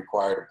not be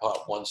required upon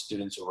once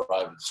students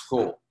arrive at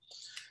school.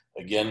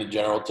 Again, the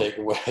general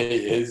takeaway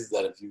is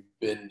that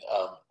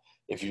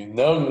if you've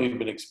knowingly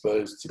been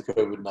exposed to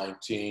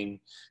COVID-19,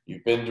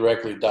 you've been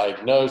directly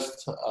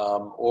diagnosed,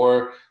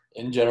 or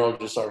in general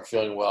just aren't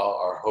feeling well,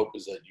 our hope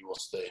is that you will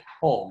stay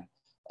home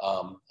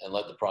and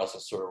let the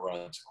process sort of run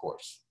its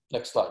course.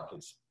 Next slide,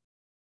 please.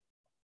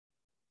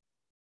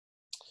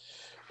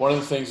 One of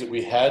the things that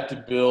we had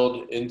to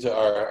build into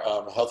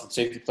our health and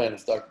safety plan,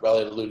 as Dr.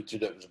 Balliet alluded to,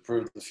 that was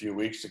approved a few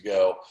weeks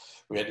ago,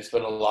 we had to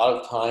spend a lot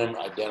of time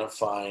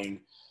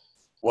identifying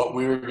what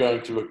we were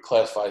going to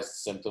classify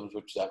as symptoms,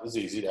 which that was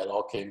easy. That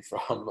all came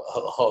from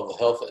all the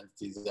health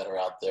entities that are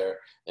out there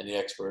and the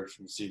experts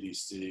from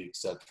CDC, et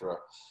cetera.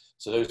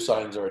 So those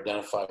signs are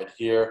identified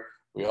here.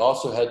 We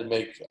also had to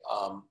make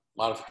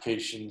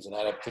modifications and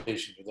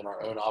adaptations within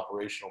our own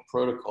operational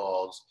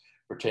protocols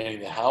pertaining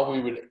to how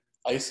we would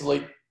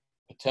isolate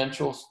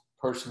potential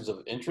persons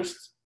of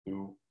interest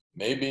who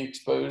may be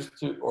exposed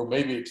to or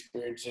may be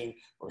experiencing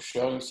or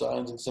showing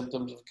signs and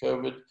symptoms of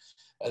COVID,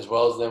 as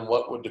well as then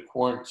what would the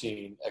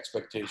quarantine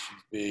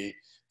expectations be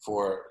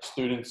for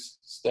students,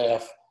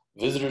 staff,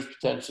 visitors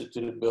potentially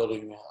to the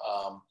building,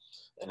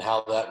 and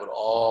how that would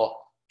all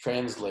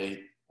translate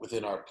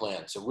within our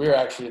plan. So we're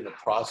actually in the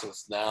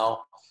process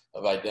now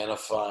of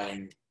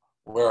identifying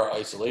where our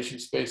isolation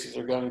spaces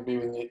are going to be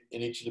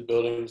in each of the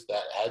buildings.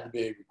 That had to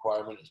be a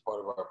requirement as part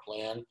of our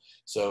plan.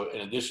 So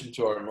in addition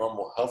to our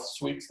normal health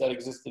suites that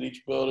exist at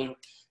each building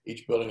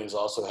has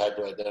also had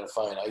to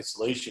identify an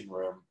isolation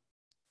room,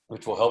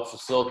 which will help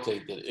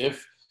facilitate that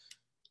if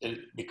it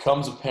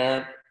becomes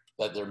apparent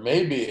that there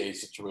may be a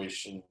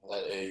situation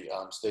that a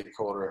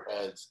stakeholder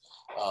has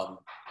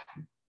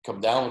come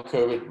down with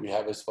COVID, we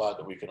have a spot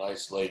that we can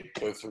isolate,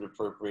 go through the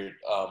appropriate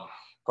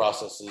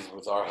processes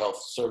with our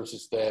health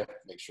services staff,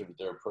 make sure that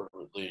they're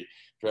appropriately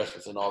dressed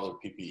within all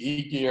their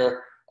PPE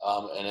gear,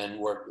 and then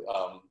work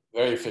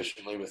very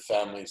efficiently with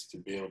families to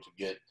be able to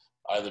get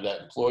either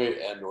that employee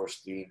and or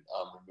student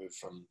removed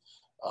from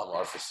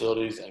our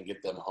facilities and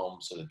get them home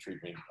so the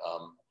treatment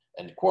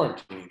and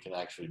quarantine can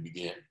actually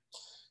begin.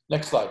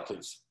 Next slide,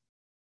 please.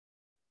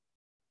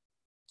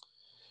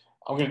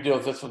 I'm going to deal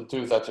with this one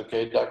too, if that's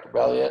okay, Dr.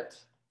 Balliet.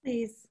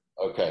 Please.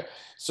 Okay,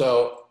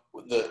 so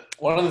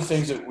one of the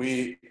things that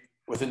we,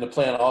 within the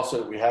plan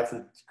also, we have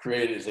to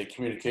create is a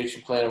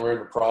communication plan, and we're in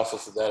the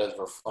process of that as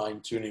we're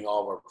fine-tuning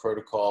all of our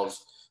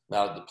protocols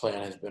now that the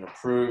plan has been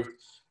approved.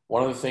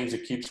 One of the things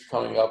that keeps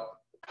coming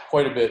up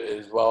quite a bit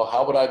is, well,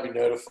 how would I be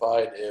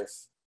notified if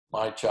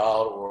my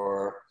child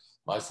or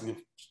my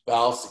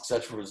spouse, et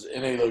cetera, was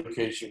in a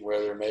location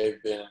where there may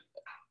have been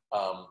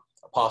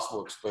a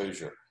possible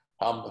exposure?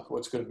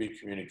 What's going to be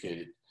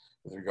communicated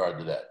with regard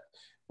to that?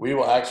 We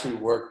will actually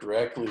work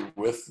directly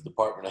with the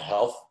Department of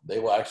Health. They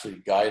will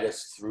actually guide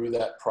us through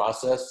that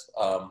process.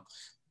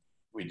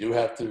 We do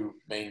have to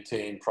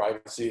maintain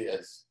privacy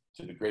as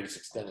to the greatest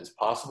extent as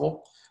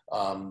possible.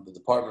 The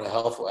Department of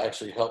Health will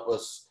actually help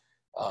us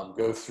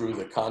go through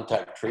the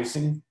contact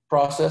tracing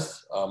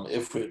process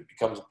if it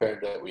becomes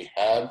apparent that we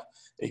have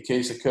a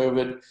case of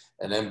COVID.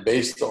 And then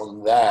based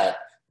on that,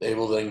 they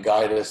will then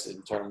guide us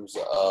in terms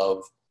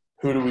of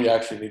who do we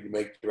actually need to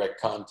make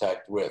direct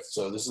contact with.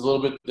 So this is a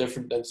little bit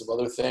different than some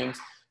other things.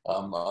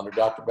 Under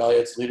Dr.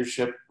 Balliet's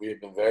leadership, we have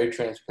been very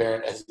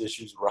transparent as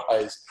issues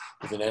rise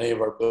within any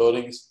of our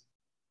buildings.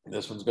 And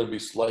this one's going to be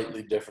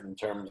slightly different in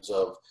terms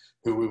of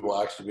who we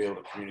will actually be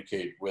able to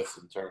communicate with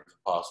in terms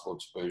of possible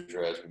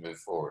exposure as we move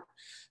forward.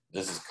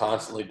 This is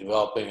constantly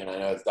developing, and I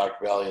know as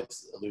Dr. Balliet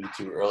alluded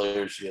to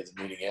earlier, she has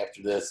a meeting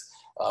after this.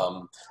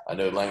 I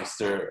know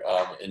Lancaster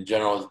in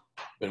general has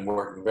been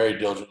working very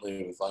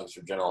diligently with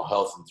Lancaster General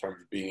Health in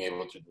terms of being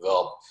able to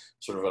develop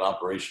sort of an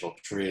operational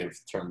tree in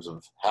terms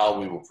of how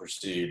we will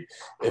proceed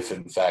if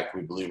in fact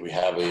we believe we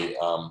have a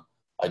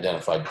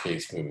identified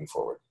case moving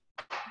forward.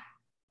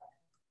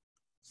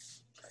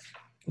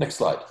 Next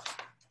slide.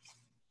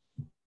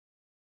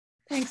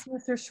 Thanks,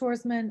 Mr.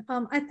 Schwarzman.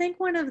 I think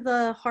one of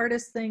the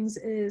hardest things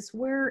is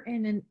we're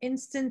in an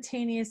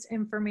instantaneous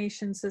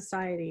information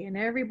society, and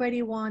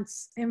everybody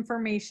wants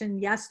information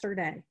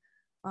yesterday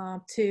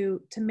to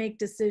make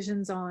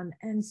decisions on.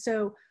 And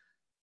so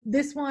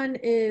this one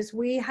is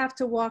we have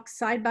to walk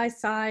side by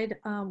side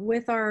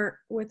with our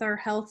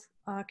health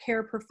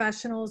care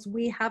professionals.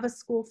 We have a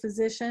school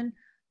physician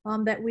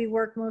that we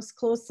work most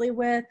closely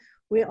with.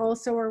 We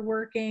also are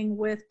working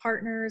with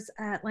partners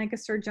at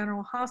Lancaster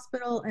General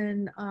Hospital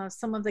and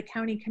some of the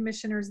county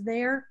commissioners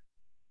there.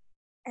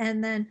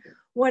 And then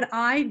what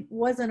I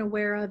wasn't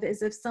aware of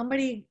is if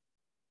somebody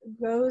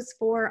goes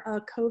for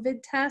a COVID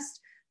test,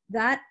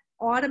 that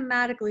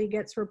automatically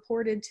gets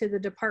reported to the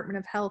Department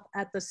of Health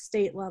at the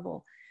state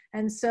level.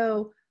 And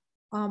so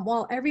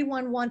while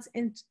everyone wants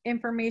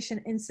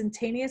information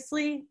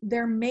instantaneously,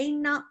 there may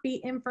not be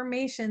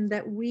information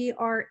that we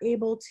are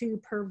able to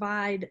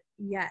provide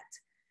yet.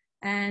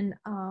 And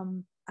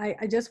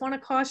I just want to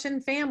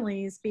caution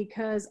families,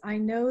 because I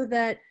know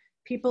that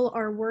people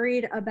are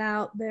worried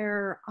about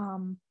their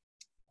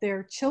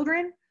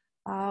children.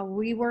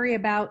 We worry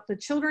about the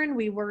children.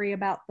 We worry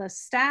about the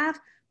staff.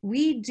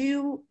 We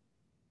do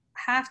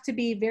have to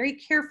be very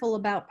careful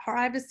about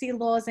privacy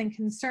laws and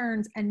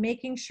concerns, and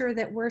making sure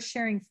that we're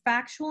sharing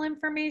factual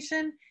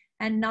information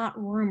and not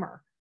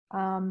rumor.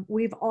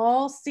 We've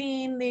all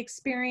seen the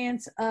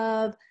experience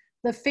of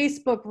the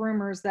Facebook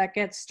rumors that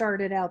get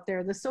started out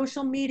there, the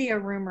social media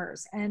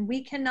rumors, and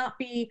we cannot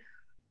be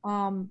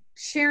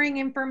sharing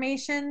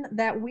information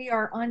that we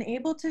are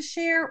unable to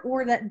share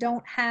or that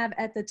don't have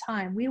at the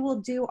time. We will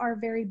do our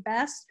very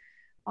best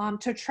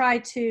to try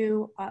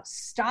to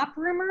stop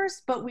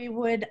rumors, but we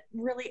would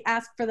really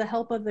ask for the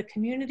help of the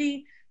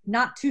community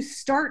not to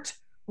start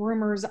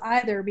rumors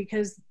either,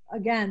 because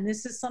again,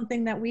 this is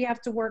something that we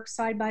have to work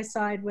side by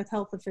side with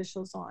health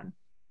officials on.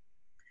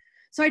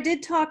 So I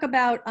did talk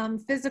about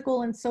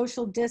physical and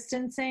social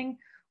distancing.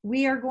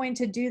 We are going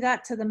to do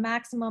that to the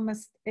maximum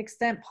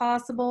extent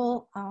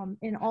possible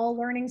in all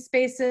learning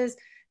spaces.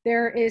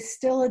 There is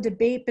still a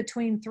debate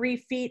between 3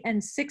 feet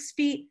and 6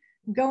 feet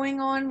going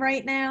on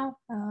right now.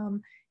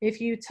 If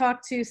you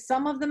talk to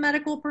some of the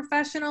medical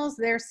professionals,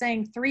 they're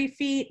saying 3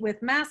 feet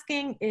with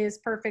masking is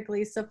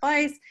perfectly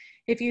suffice.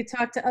 If you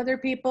talk to other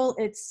people,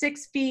 it's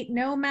 6 feet,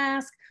 no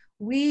mask.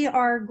 We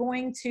are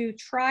going to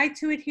try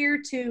to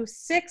adhere to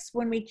 6.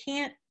 When we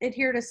can't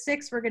adhere to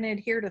 6, we're going to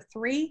adhere to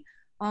 3.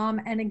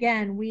 And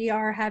again, we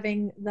are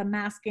having the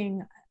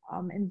masking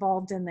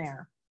involved in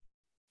there.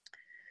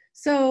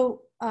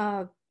 So,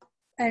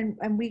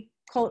 and we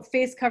call it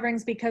face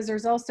coverings because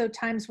there's also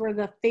times where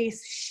the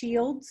face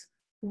shields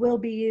will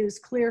be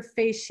used, clear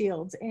face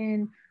shields,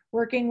 in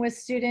working with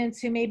students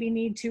who maybe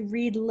need to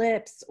read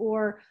lips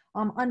or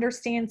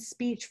understand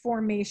speech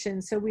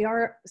formation. So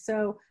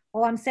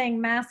while I'm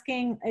saying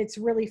masking, it's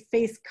really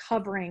face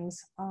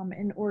coverings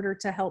in order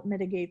to help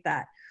mitigate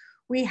that.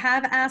 We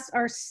have asked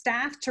our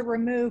staff to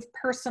remove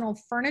personal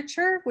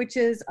furniture, which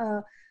is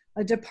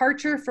a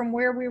departure from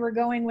where we were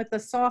going with the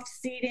soft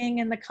seating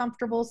and the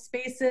comfortable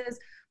spaces,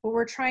 but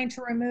we're trying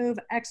to remove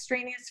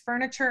extraneous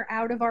furniture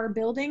out of our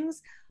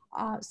buildings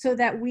so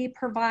that we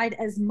provide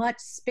as much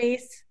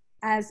space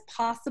as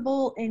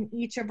possible in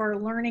each of our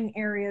learning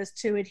areas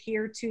to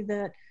adhere to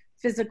the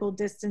physical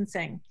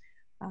distancing.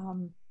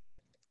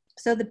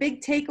 So the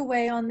big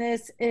takeaway on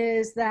this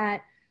is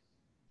that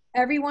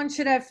everyone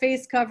should have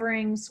face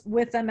coverings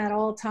with them at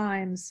all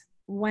times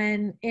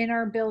when in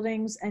our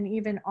buildings and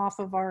even off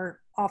of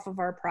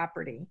our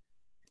property.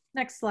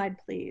 Next slide,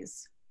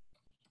 please.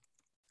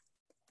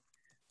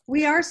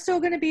 We are still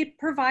going to be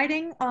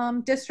providing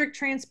district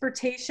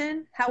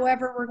transportation.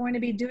 However, we're going to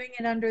be doing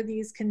it under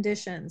these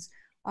conditions.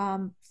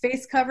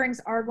 Face coverings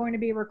are going to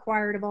be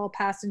required of all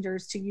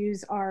passengers to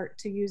use our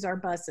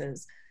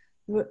buses.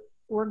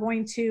 We're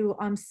going to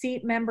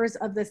seat members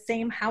of the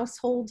same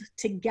household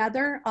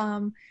together.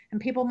 And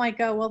people might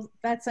go, well,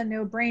 that's a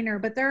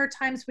no-brainer. But there are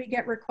times we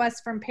get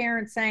requests from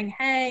parents saying,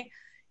 hey,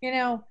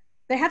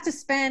 they have to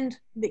spend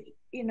the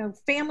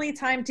family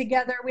time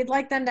together. We'd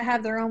like them to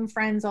have their own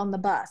friends on the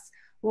bus.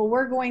 Well,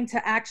 we're going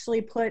to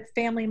actually put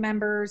family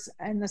members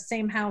in the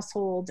same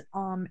household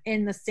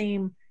in the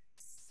same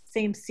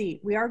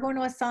seat. We are going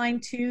to assign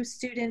 2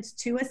 students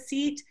to a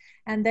seat,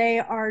 and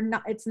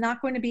it's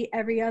not going to be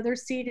every other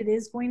seat. It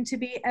is going to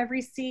be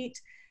every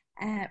seat.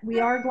 We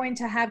are going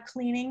to have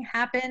cleaning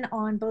happen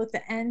on both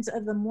the ends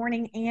of the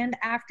morning and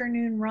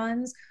afternoon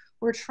runs.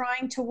 We're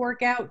trying to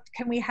work out,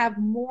 can we have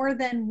more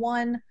than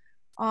one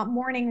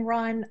morning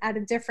run at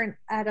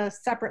a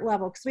separate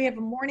level? Because we have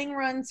morning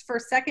runs for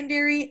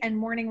secondary and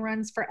morning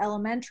runs for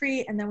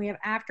elementary, and then we have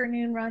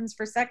afternoon runs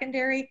for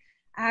secondary,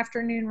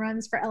 afternoon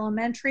runs for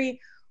elementary.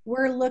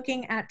 We're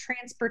looking at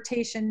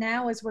transportation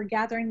now as we're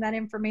gathering that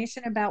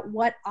information about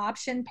what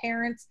option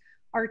parents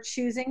are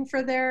choosing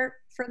for their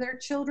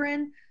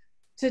children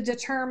to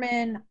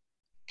determine,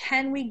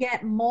 can we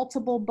get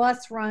multiple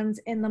bus runs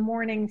in the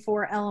morning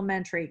for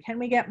elementary? Can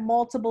we get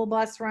multiple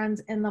bus runs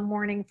in the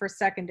morning for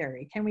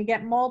secondary? Can we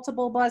get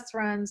multiple bus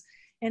runs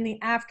in the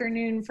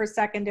afternoon for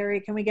secondary?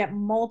 Can we get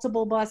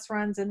multiple bus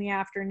runs in the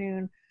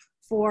afternoon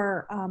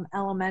for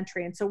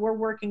elementary? And so we're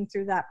working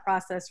through that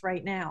process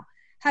right now.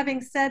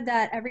 Having said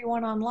that,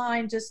 everyone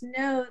online, just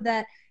know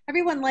that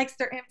everyone likes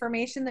their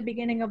information the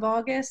beginning of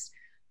August.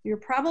 You're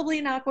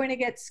probably not going to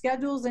get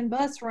schedules and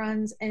bus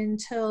runs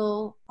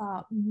until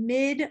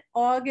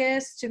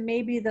mid-August to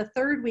maybe the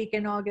 3rd week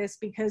in August,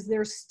 because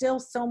there's still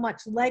so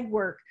much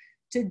legwork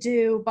to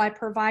do by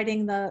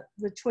providing the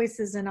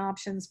choices and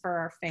options for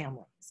our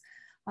families.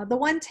 The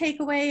one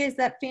takeaway is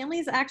that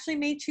families actually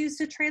may choose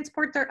to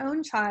transport their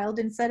own child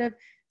instead of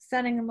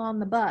sending them on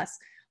the bus.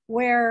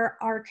 Where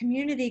our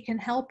community can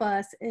help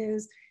us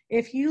is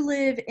if you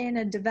live in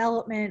a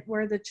development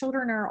where the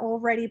children are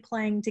already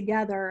playing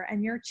together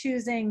and you're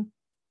choosing,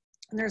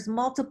 and there's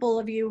multiple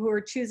of you who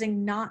are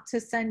choosing not to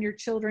send your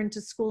children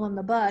to school on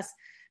the bus,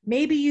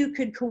 maybe you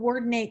could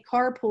coordinate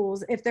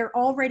carpools if they're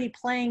already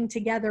playing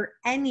together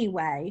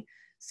anyway,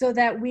 so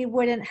that we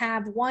wouldn't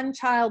have one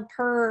child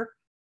per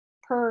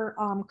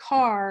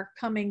car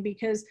coming,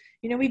 because,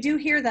 you know, we do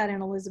hear that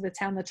in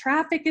Elizabethtown, the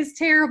traffic is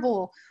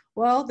terrible.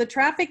 Well, the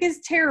traffic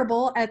is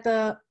terrible at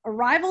the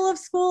arrival of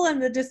school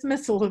and the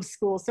dismissal of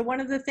school. So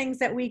one of the things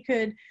that we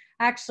could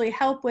actually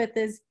help with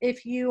is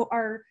if you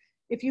are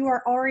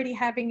already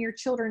having your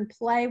children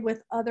play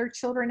with other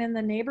children in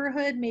the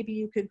neighborhood, maybe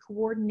you could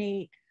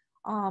coordinate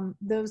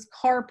those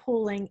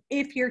carpooling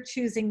if you're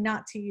choosing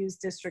not to use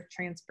district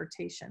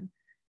transportation.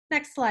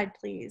 Next slide,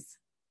 please.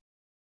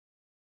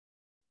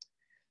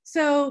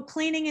 So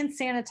cleaning and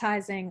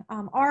sanitizing.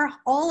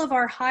 All of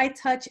our high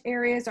touch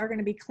areas are going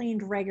to be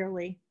cleaned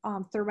regularly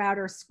throughout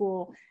our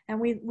school, and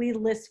we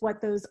list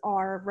what those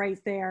are right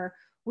there.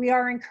 We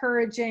are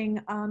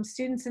encouraging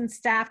students and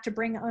staff to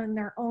bring on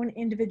their own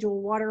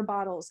individual water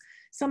bottles.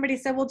 Somebody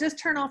said, well, just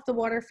turn off the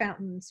water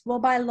fountains. Well,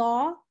 by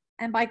law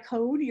and by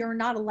code, you're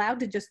not allowed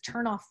to just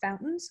turn off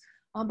fountains,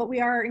 but we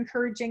are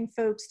encouraging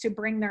folks to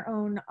bring their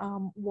own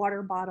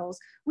water bottles.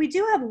 We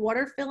do have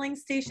water filling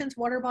stations,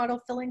 water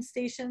bottle filling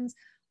stations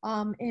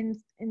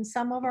in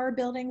some of our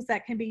buildings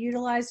that can be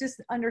utilized.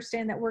 Just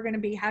understand that we're going to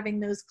be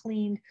having those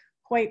cleaned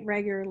quite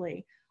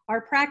regularly.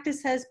 Our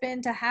practice has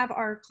been to have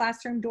our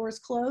classroom doors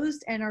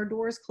closed and our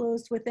doors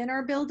closed within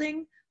our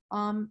building.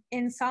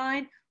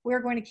 Inside,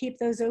 we're going to keep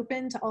those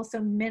open to also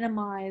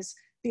minimize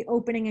the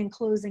opening and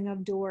closing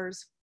of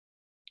doors.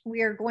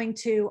 We are going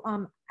to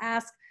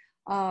ask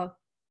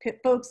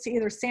folks to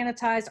either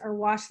sanitize or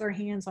wash their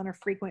hands on a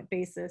frequent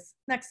basis.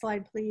 Next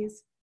slide,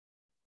 please.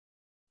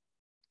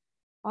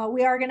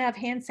 We are going to have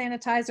hand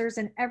sanitizers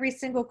in every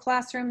single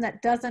classroom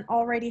that doesn't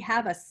already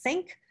have a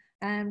sink,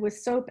 and with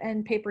soap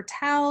and paper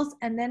towels.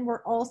 And then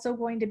we're also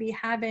going to be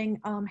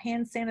having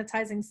hand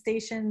sanitizing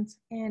stations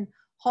in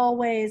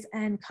hallways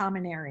and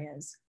common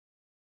areas.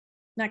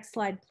 Next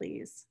slide,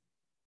 please.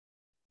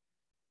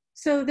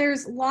 So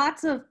there's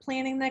lots of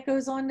planning that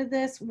goes on to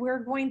this.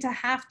 We're going to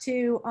have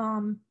to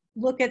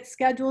look at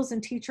schedules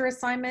and teacher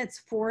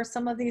assignments for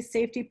some of these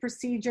safety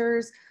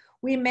procedures.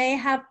 We may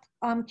have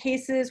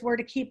cases where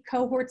to keep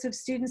cohorts of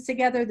students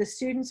together, the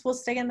students will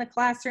stay in the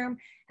classroom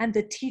and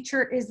the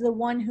teacher is the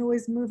one who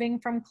is moving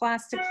from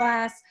class to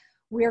class.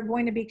 We are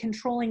going to be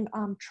controlling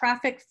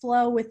traffic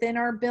flow within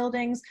our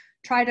buildings,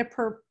 try to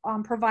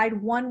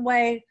provide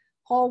one-way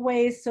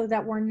hallways so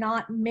that we're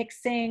not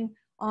mixing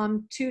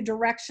two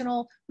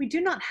directional. We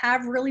do not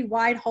have really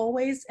wide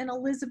hallways in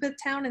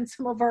Elizabethtown in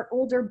some of our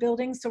older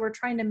buildings, so we're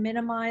trying to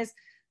minimize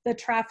the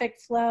traffic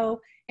flow.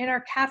 In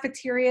our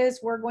cafeterias,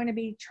 we're going to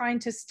be trying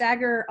to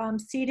stagger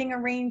seating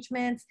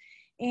arrangements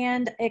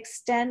and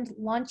extend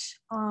lunch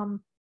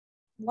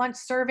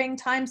serving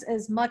times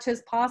as much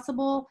as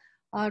possible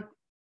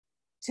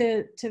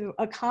to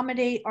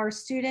accommodate our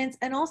students,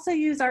 and also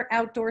use our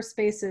outdoor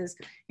spaces.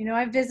 You know,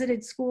 I've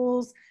visited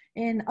schools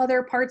in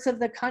other parts of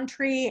the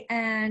country,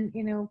 and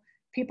you know,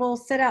 people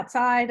sit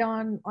outside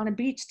on a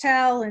beach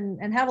towel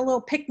and have a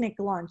little picnic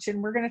lunch,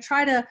 and we're going to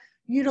try to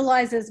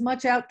utilize as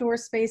much outdoor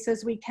space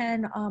as we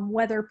can,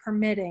 weather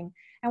permitting.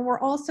 And we're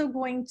also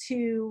going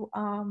to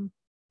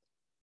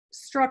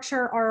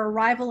structure our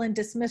arrival and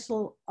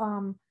dismissal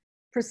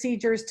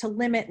procedures to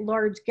limit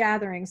large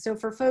gatherings. So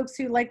for folks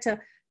who like to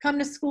come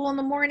to school in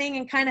the morning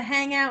and kind of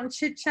hang out and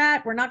chit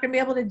chat, we're not going to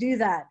be able to do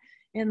that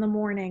in the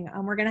morning.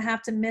 We're going to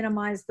have to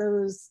minimize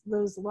those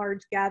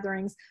large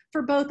gatherings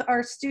for both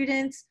our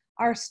students,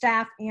 our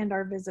staff, and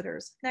our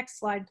visitors. Next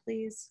slide,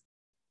 please.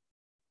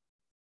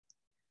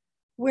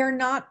 We're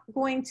not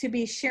going to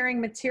be sharing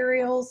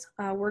materials.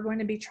 We're going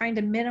to be trying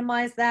to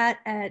minimize that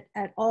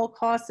at all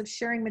costs of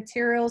sharing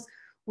materials.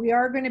 We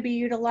are going to be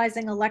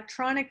utilizing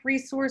electronic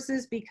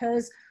resources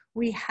because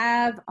we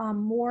have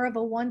more of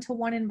a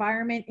one-to-one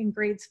environment in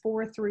grades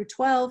 4 through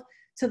 12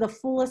 to the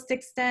fullest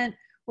extent.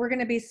 We're going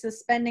to be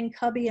suspending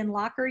cubby and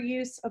locker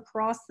use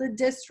across the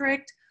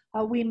district.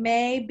 We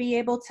may be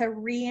able to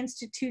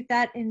reinstitute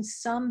that in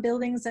some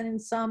buildings and in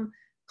some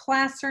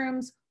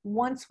classrooms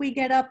once we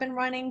get up and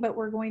running, but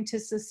we're going to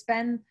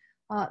suspend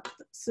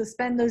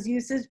those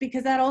uses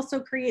because that also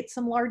creates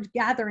some large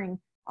gathering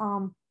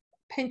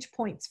pinch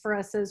points for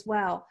us as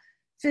well.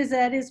 Phys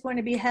ed is going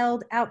to be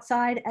held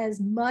outside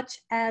as much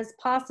as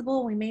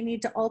possible. We may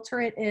need to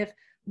alter it if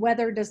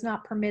weather does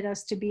not permit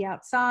us to be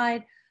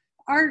outside.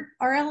 Our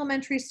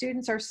elementary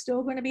students are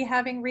still going to be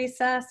having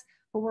recess,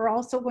 but we're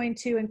also going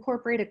to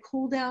incorporate a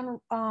cool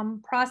down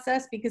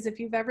process, because if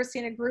you've ever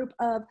seen a group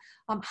of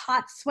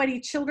hot,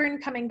 sweaty children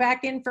coming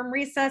back in from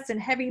recess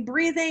and heavy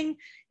breathing,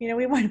 you know,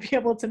 we want to be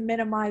able to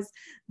minimize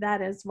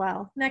that as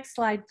well. Next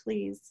slide,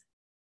 please.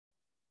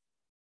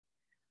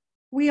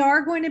 We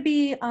are going to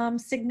be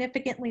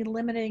significantly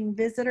limiting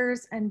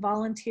visitors and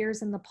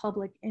volunteers in the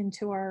public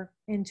into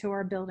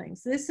our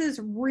buildings. This is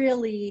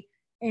really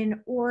in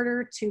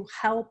order to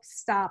help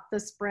stop the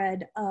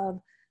spread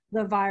of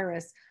the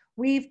virus.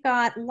 We've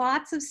got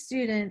lots of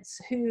students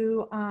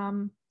who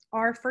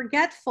are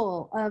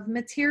forgetful of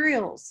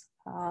materials,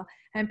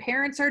 and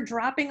parents are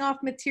dropping off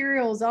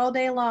materials all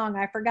day long.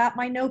 I forgot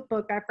my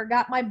notebook, I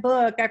forgot my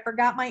book, I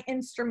forgot my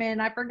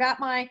instrument, I forgot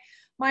my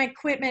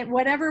equipment,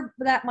 whatever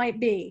that might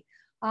be.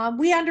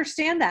 We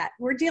understand that.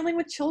 We're dealing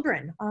with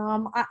children.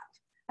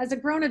 As a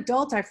grown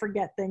adult, I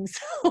forget things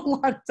a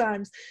lot of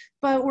times,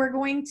 but we're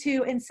going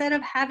to, instead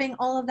of having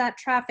all of that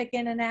traffic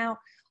in and out,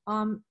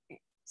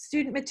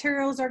 student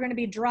materials are going to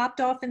be dropped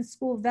off in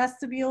school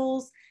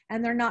vestibules,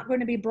 and they're not going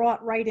to be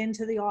brought right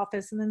into the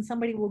office. And then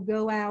somebody will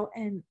go out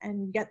and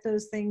get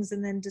those things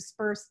and then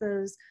disperse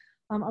those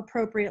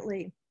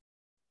appropriately.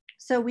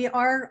 So we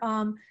are,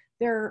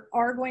 there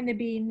are going to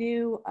be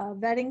new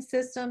vetting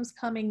systems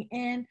coming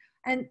in.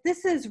 And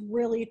this is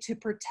really to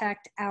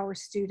protect our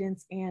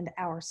students and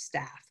our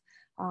staff.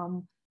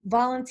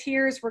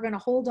 Volunteers, we're going to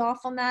hold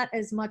off on that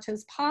as much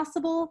as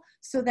possible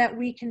so that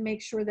we can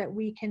make sure that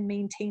we can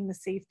maintain the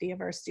safety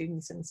of our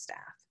students and staff.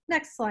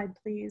 Next slide,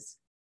 please.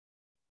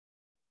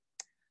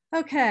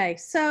 Okay,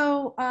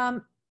 so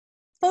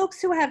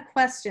folks who have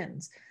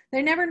questions,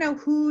 they never know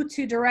who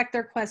to direct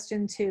their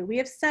question to. We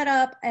have set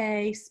up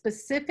a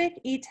specific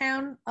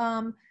Etown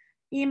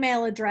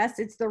email address.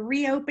 It's the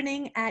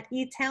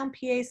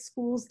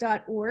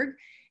reopening@etownpaschools.org.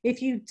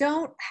 If you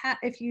don't have,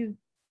 if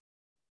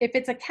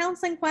it's a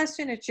counseling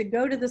question, it should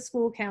go to the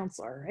school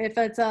counselor. If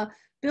it's a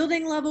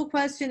building level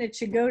question, it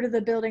should go to the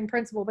building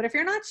principal. But if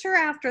you're not sure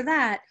after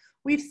that,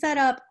 we've set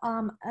up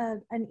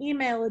an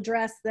email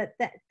address that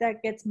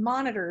gets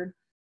monitored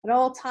at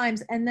all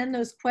times, and then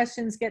those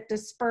questions get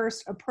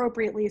dispersed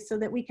appropriately so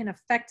that we can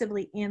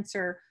effectively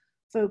answer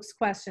folks'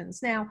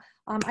 questions. Now,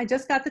 I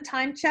just got the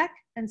time check,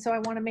 and so I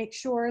want to make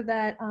sure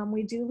that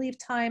we do leave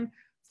time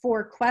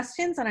for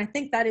questions, and I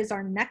think that is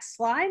our next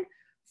slide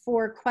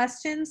for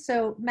questions.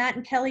 So Matt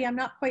and Kelly, I'm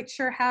not quite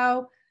sure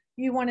how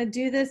you want to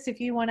do this.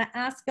 If you want to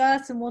ask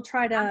us, and we'll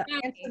try to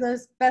answer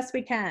those best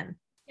we can.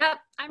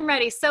 Yep, I'm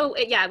ready. So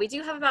yeah, we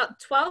do have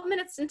about 12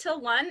 minutes until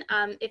 1.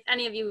 If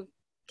any of you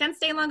can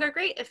stay longer,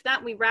 great. If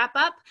not, we wrap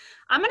up.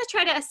 I'm going to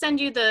try to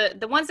send you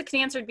the ones that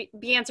can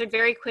be answered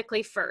very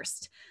quickly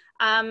first.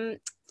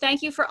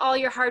 Thank you for all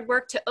your hard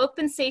work to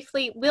open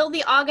safely. Will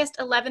the August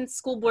 11th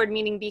school board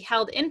meeting be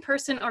held in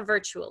person or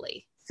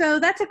virtually? So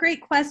that's a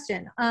great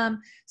question.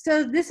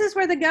 So this is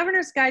where the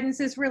governor's guidance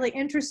is really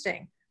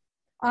interesting.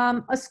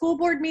 A school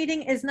board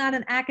meeting is not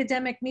an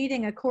academic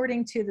meeting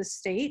according to the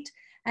state.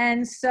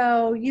 And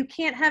so you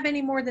can't have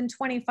any more than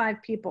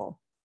 25 people.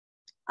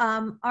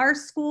 Our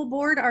school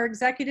board, our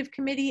executive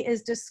committee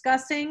is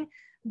discussing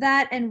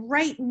that. And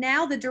right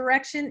now the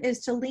direction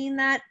is to lean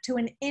that to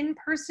an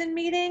in-person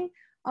meeting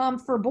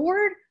for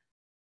board,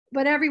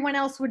 but everyone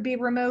else would be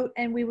remote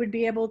and we would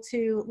be able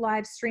to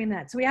live stream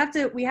that. So we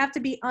have to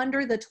be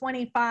under the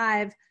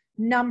 25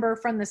 number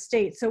from the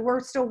state. So we're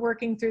still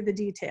working through the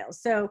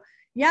details. So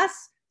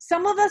yes,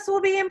 some of us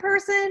will be in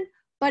person,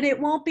 but it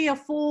won't be a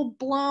full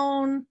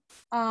blown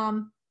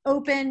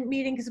open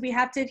meeting because we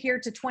have to adhere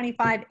to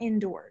 25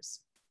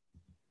 indoors.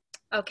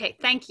 Okay,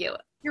 thank you.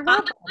 You're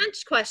welcome. On the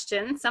lunch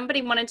question,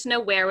 somebody wanted to know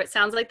where. It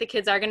sounds like the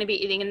kids are going to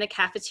be eating in the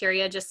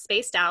cafeteria, just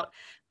spaced out.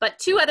 But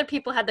 2 other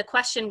people had the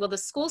question, will the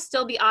school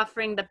still be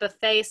offering the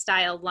buffet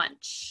style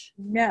lunch?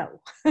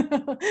 No,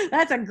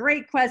 that's a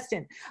great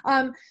question.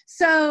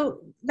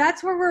 So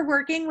that's where we're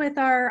working with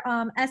our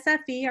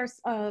SFE,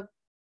 our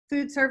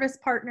food service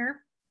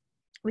partner.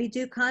 We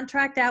do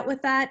contract out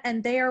with that,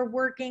 and they are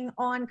working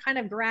on kind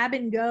of grab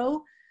and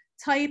go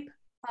type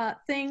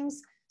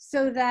things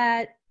so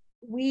that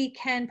we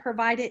can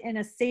provide it in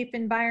a safe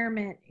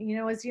environment. You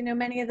know, as you know,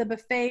 many of the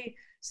buffet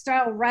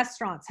style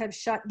restaurants have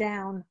shut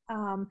down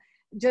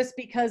just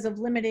because of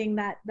limiting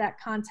that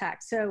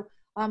contact. So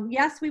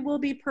yes, we will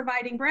be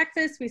providing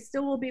breakfast. We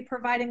still will be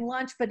providing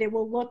lunch, but it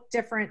will look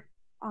different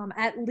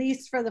at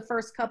least for the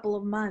first couple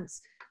of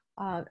months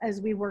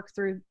as we work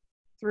through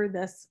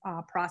this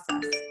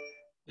process.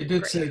 They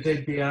did say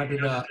they'd be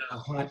added a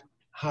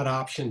hot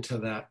option to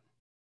that.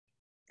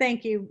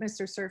 Thank you,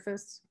 Mr.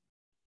 Serfass.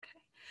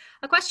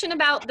 A question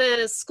about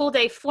the school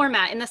day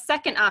format. In the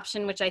second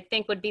option, which I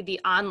think would be the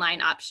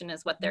online option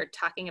is what they're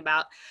talking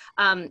about,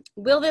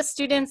 will the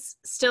students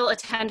still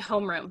attend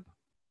homeroom?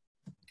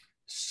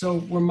 So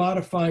we're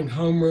modifying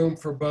homeroom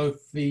for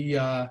both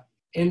the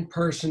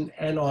in-person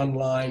and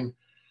online.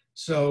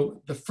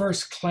 So the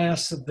first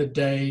class of the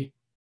day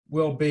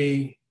will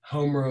be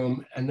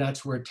homeroom, and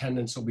that's where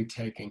attendance will be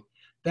taking.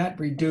 That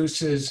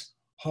reduces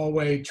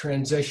hallway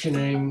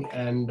transitioning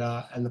and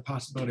the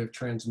possibility of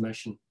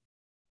transmission.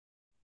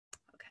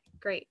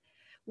 Great.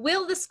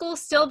 Will the school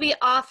still be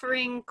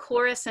offering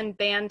chorus and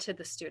band to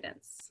the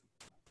students?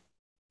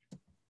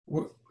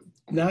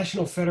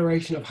 National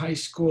Federation of High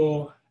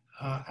School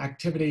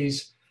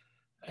Activities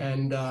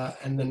and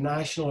the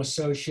National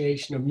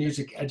Association of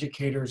Music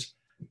Educators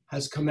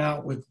has come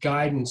out with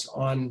guidance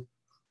on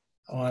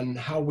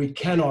how we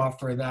can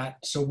offer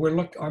that. So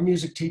our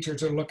music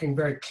teachers are looking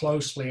very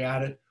closely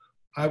at it.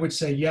 I would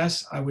say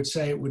yes. I would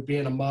say it would be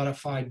in a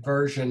modified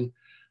version,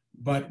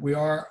 but we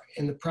are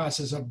in the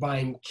process of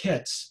buying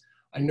kits.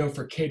 I know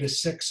for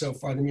K-6 so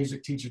far, the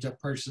music teachers have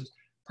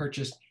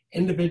purchased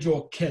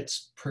individual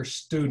kits per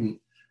student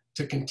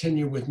to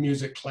continue with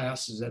music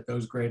classes at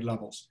those grade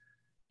levels.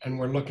 And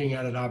we're looking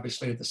at it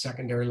obviously at the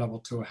secondary level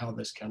too, how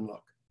this can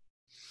look.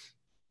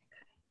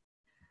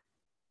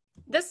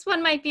 This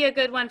one might be a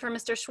good one for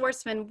Mr.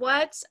 Schwarzman.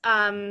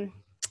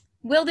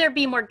 Will there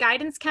be more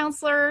guidance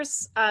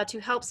counselors to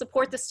help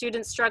support the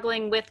students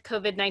struggling with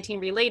COVID-19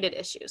 related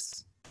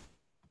issues?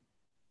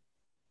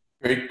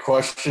 Great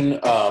question.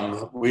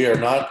 We are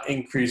not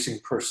increasing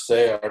per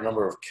se our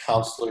number of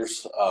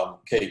counselors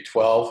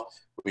K-12.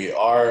 We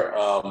are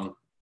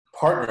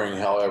partnering,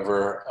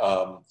 however,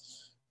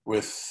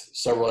 with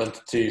several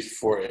entities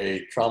for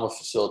a trauma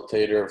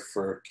facilitator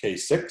for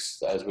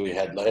K-6, as we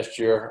had last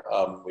year.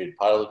 We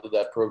piloted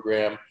that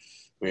program.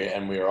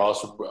 And we are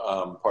also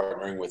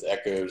partnering with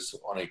ECHOS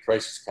on a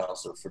crisis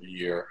counselor for the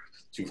year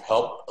to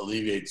help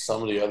alleviate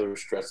some of the other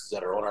stresses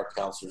that are on our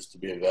counselors to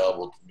be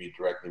available to meet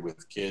directly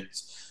with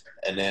kids.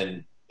 And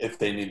then if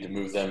they need to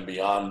move them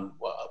beyond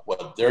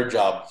what their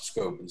job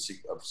scope and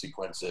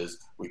sequence is,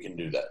 we can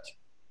do that.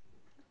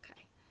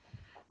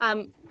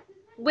 Okay.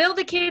 Will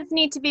the kids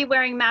need to be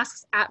wearing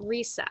masks at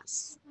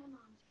recess?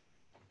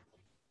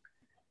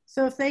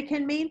 So if they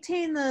can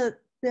maintain the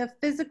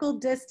physical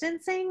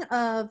distancing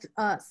of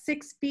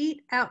 6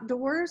 feet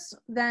outdoors,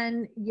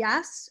 then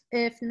yes.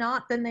 If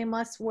not, then they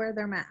must wear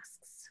their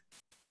masks.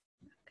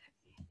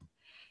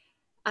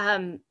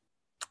 Okay.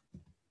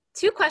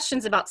 2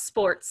 questions about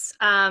sports.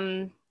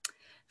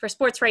 For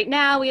sports right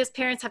now, we as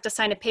parents have to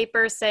sign a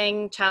paper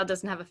saying child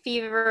doesn't have a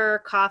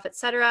fever, cough,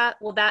 etc.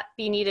 Will that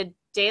be needed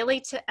daily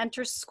to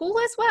enter school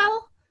as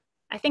well?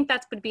 I think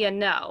that would be a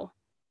no.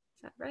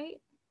 Is that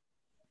right?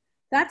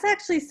 That's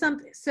actually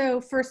something, so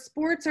for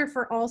sports or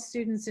for all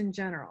students in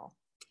general?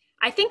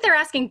 I think they're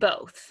asking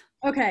both.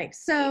 Okay,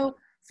 so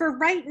for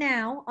right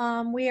now,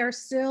 we are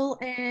still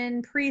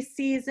in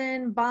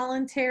preseason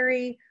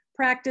voluntary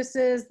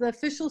practices. The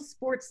official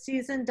sports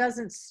season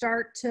doesn't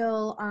start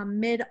till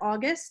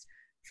mid-August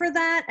for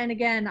that. And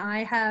again,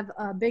 I have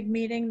a big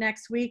meeting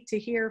next week to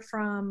hear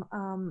from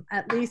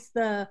at least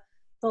the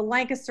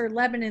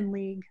Lancaster-Lebanon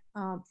League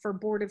for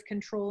Board of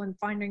Control and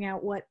finding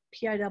out what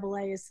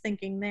PIAA is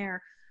thinking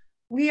there.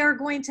 We are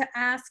going to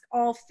ask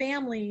all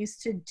families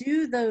to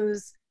do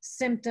those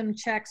symptom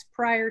checks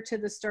prior to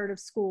the start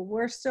of school.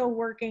 We're still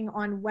working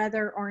on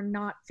whether or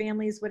not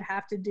families would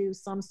have to do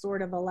some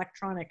sort of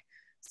electronic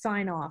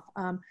sign off.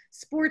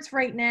 Sports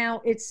right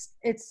now, it's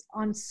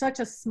on such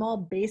a small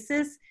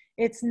basis.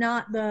 It's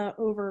not the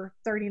over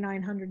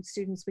 3,900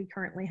 students we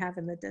currently have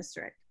in the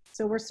district.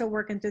 So we're still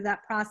working through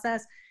that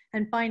process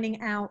and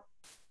finding out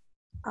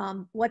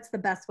what's the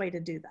best way to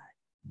do that.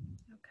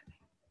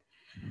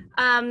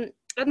 Okay.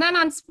 And then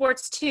on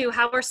sports too,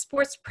 how are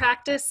sports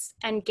practice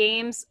and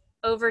games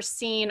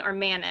overseen or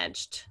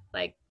managed?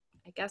 Like,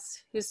 I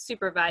guess, who's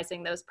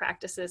supervising those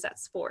practices at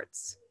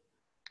sports?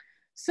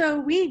 So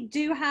we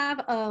do have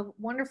a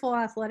wonderful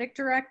athletic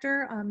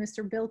director,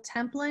 Mr. Bill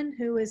Templin,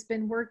 who has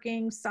been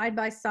working side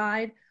by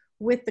side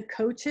with the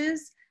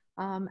coaches.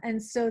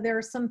 And so there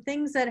are some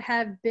things that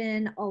have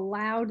been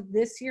allowed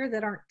this year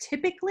that aren't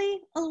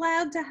typically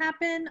allowed to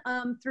happen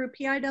through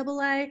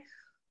PIAA.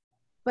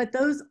 But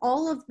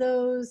all of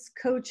those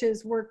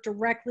coaches work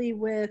directly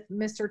with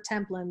Mr.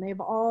 Templin.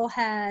 They've all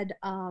had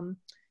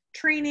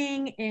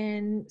training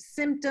in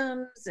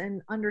symptoms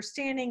and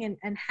understanding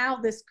and how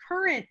this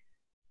current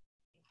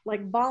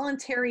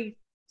voluntary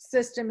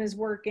system is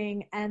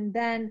working. And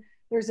then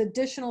there's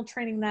additional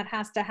training that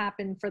has to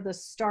happen for the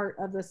start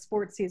of the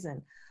sports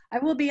season. I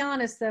will be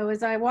honest though,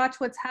 as I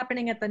watch what's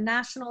happening at the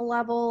national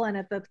level and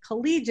at the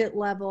collegiate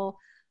level,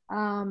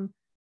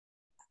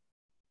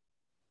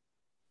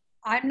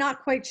 I'm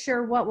not quite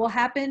sure what will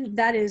happen.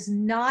 That is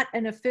not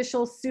an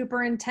official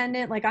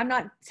superintendent. I'm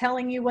not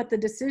telling you what the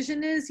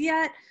decision is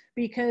yet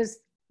because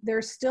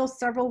they're still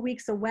several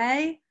weeks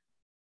away.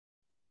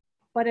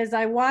 But as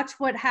I watch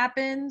what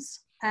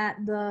happens at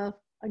the,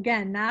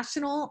 again,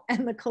 national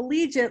and the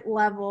collegiate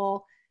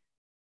level,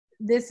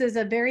 this is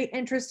a very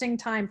interesting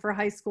time for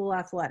high school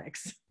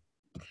athletics.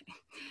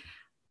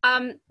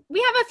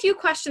 We have a few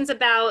questions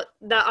about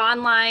the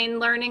online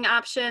learning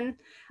option.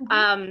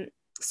 Mm-hmm.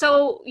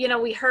 So,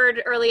 we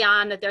heard early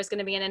on that there's going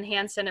to be an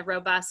enhanced and a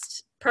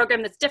robust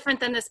program that's different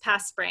than this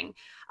past spring.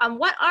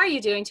 What are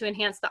you doing to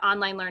enhance the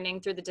online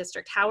learning through the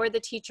district? How are the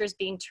teachers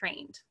being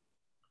trained?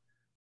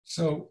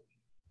 So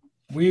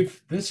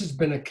this has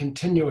been a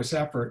continuous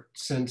effort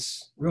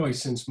since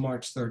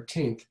March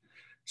 13th.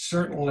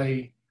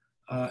 Certainly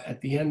at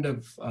the end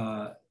of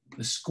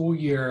the school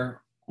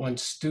year,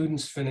 once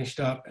students finished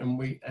up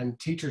and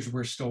teachers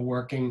were still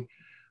working,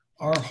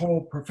 our whole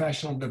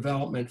professional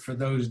development for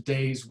those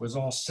days was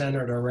all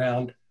centered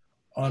around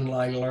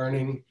online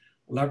learning,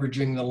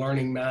 leveraging the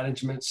learning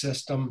management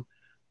system.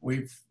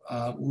 We've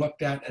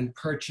looked at and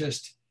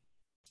purchased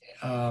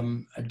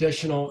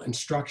additional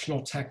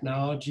instructional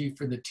technology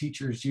for the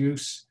teachers'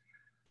 use.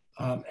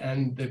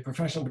 And the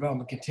professional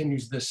development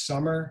continues this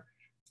summer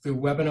through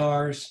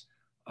webinars,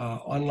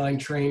 online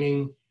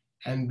training,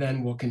 and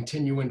then will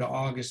continue into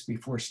August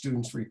before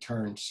students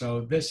return.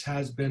 So this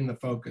has been the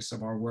focus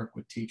of our work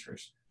with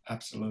teachers,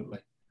 absolutely.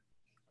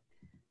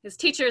 Because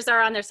teachers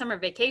are on their summer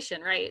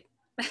vacation, right?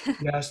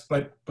 Yes,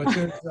 but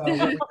there's,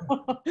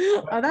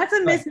 oh, that's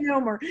a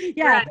misnomer.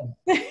 Yeah.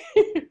 Right.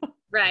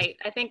 Right.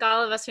 I think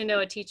all of us who know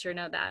a teacher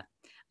know that.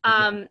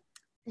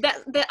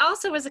 That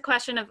also was a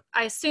question of,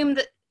 I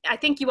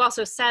think you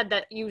also said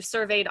that you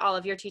surveyed all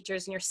of your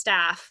teachers and your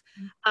staff.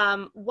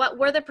 What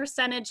were the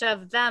percentage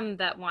of them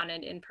that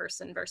wanted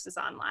in-person versus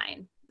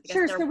online?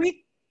 Sure. So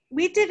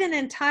we did an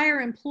entire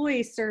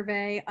employee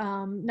survey,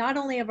 not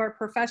only of our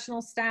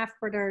professional staff,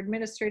 but our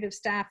administrative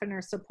staff and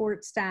our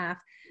support staff.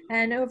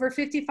 And over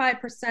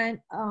 55%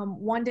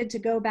 wanted to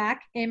go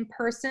back in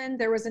person.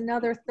 There was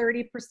another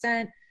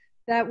 30%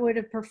 that would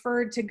have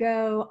preferred to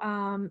go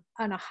on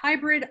a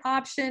hybrid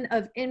option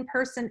of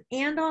in-person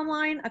and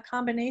online, a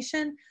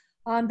combination.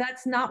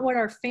 That's not what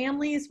our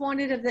families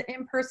wanted of the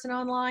in-person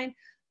online.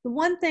 The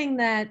one thing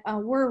that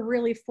we're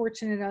really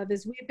fortunate of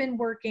is we've been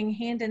working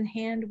hand in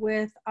hand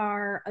with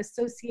our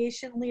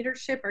association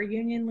leadership, our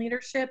union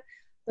leadership,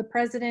 the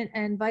president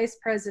and vice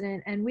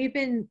president, and we've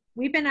been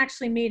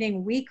actually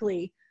meeting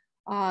weekly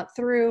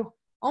through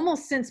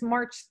almost since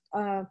March,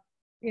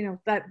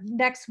 that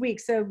next week.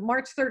 So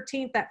March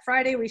 13th, that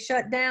Friday, we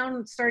shut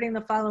down, starting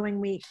the following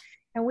week,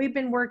 and we've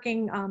been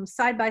working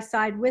side by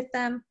side with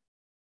them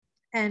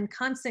and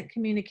constant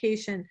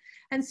communication.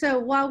 And so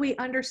while we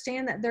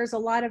understand that there's a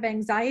lot of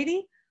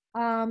anxiety,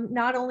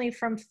 not only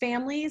from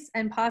families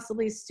and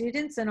possibly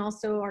students and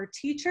also our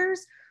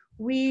teachers,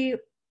 we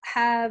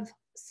have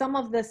some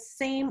of the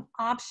same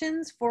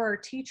options for our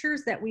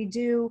teachers that we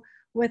do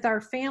with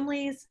our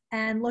families,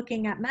 and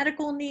looking at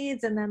medical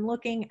needs and then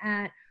looking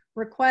at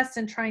requests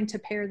and trying to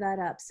pair that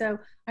up. So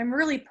I'm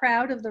really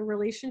proud of the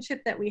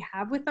relationship that we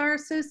have with our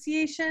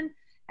association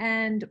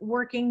and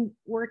working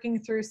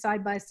through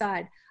side by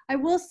side. I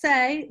will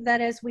say that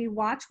as we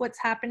watch what's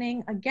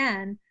happening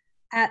again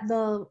at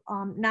the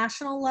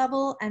national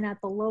level and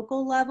at the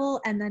local level,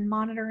 and then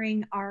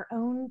monitoring our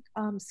own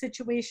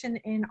situation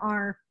in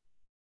our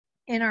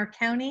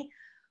county,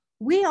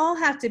 we all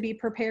have to be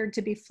prepared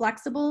to be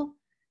flexible,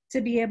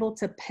 to be able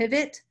to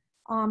pivot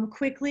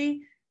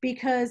quickly,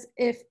 because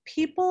if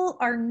people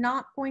are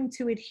not going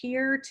to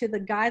adhere to the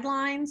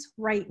guidelines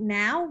right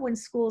now when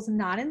school's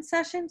not in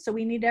session, so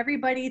we need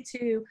everybody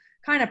to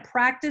kind of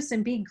practice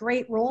and be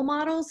great role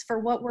models for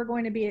what we're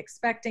going to be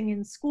expecting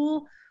in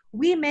school,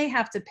 we may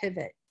have to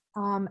pivot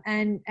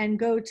and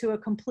go to a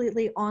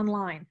completely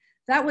online.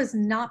 That was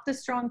not the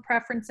strong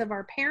preference of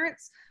our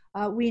parents.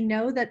 We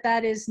know that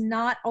that is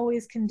not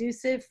always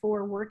conducive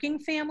for working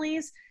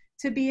families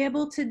to be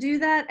able to do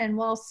that. And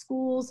while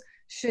schools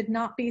should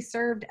not be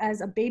served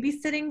as a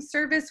babysitting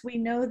service, we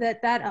know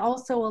that that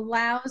also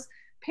allows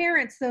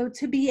parents, though,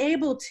 to be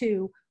able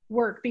to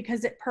work,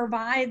 because it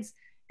provides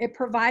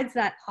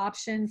that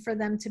option for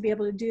them to be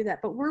able to do that.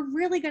 But we're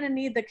really going to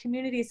need the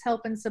community's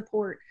help and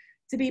support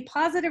to be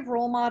positive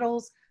role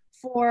models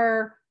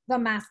for the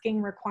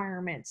masking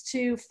requirements,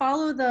 to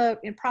follow the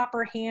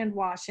proper hand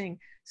washing,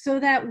 so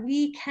that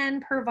we can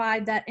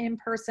provide that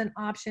in-person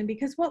option.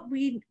 Because what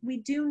we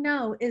do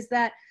know is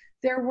that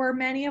there were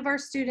many of our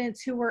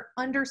students who were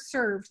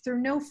underserved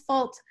through no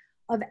fault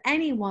of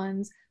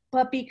anyone's,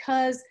 but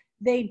because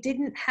they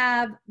didn't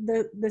have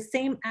the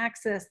same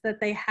access that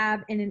they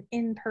have in an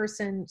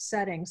in-person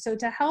setting. So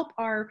to help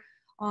our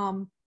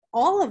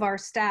all of our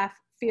staff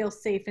feel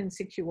safe and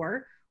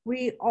secure,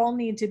 we all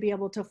need to be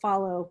able to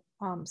follow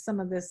some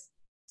of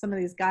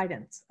these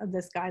guidance of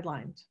this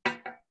guideline.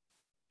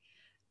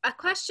 A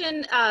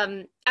question,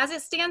 as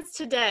it stands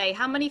today,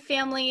 how many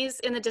families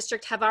in the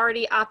district have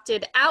already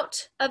opted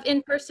out of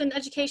in-person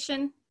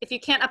education? If you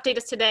can't update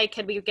us today,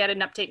 can we get an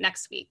update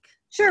next week?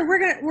 Sure,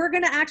 we're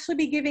gonna actually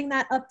be giving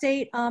that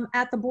update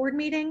at the board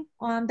meeting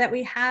that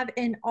we have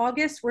in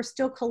August. We're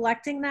still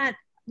collecting that,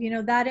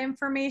 that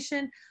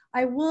information.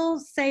 I will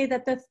say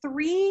that the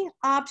 3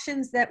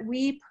 options that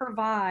we're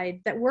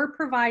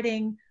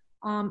providing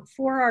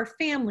for our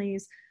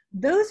families,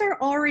 those are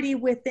already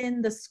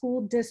within the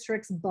school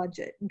district's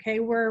budget, okay?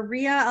 We're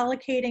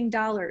reallocating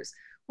dollars.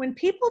 When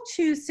people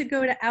choose to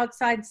go to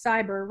outside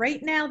cyber,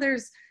 right now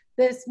there's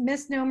this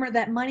misnomer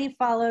that money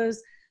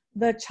follows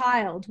the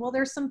child. Well,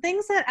 there's some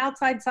things that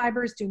outside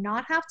cybers do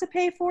not have to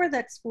pay for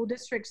that school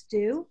districts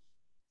do.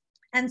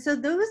 And so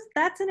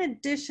that's an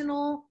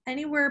additional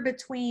anywhere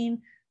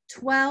between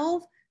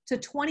 $12,000 to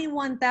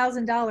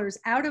 $21,000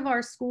 out of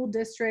our school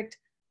district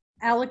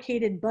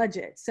allocated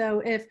budget. So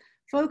if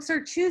folks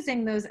are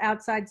choosing those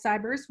outside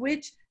cybers,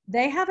 which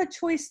they have a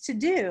choice to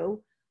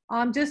do,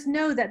 just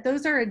know that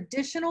those are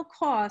additional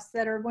costs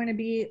that are going to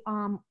be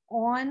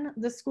on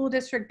the school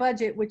district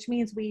budget, which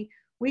means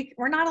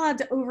we're not allowed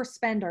to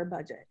overspend our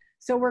budget.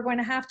 So we're going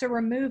to have to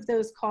remove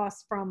those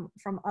costs from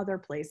other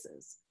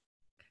places.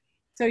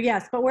 So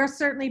yes, but we'll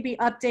certainly be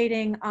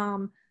updating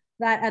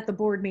that at the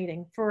board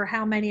meeting for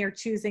how many are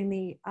choosing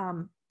the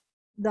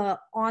the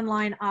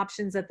online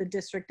options that the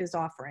district is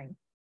offering.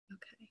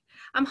 Okay.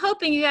 I'm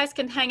hoping you guys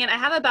can hang in. I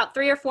have about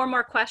 3 or 4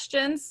 more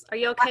questions. Are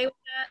you okay with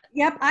that?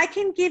 Yep, I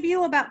can give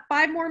you about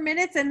 5 more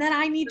minutes, and then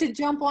I need to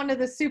jump onto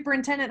the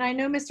superintendent. I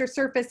know Mr.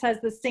 Serfass has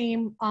the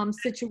same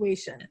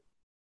situation.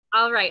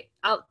 All right,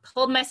 I'll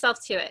hold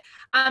myself to it.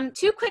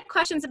 2 quick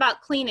questions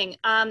about cleaning.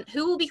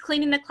 Who will be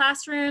cleaning the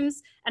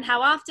classrooms and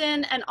how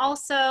often? And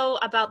also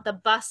about the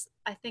bus.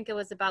 I think it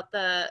was about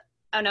the,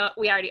 oh no,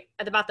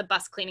 about the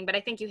bus cleaning, but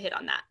I think you hit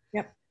on that.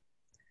 Yep.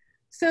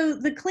 So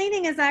the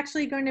cleaning is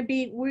actually going to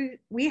be,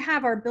 we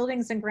have our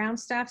buildings and ground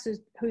staff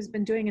who's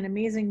been doing an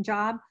amazing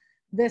job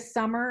this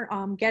summer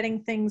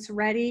getting things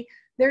ready.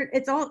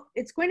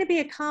 It's going to be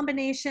a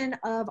combination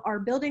of our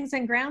buildings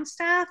and ground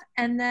staff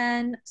and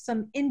then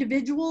some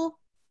individual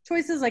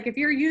choices. Like if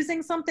you're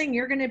using something,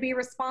 you're going to be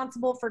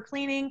responsible for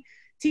cleaning.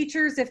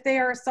 Teachers, if they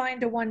are assigned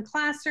to one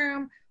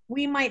classroom,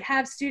 we might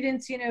have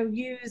students,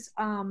 use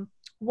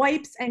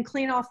wipes and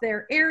clean off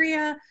their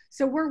area.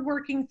 So we're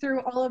working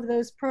through all of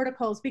those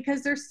protocols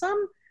because there's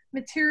some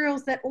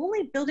materials that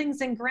only buildings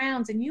and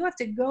grounds, and you have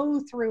to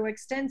go through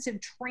extensive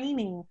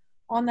training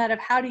on that of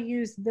how to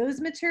use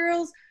those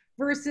materials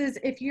versus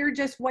if you're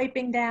just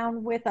wiping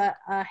down with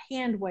a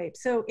hand wipe.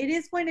 So it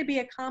is going to be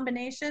a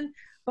combination,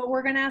 but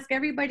we're going to ask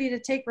everybody to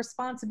take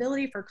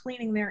responsibility for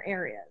cleaning their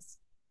areas.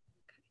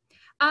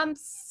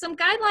 Some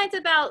guidelines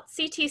about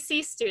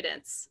CTC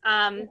students.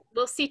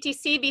 Will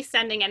CTC be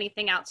sending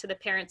anything out to the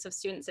parents of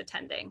students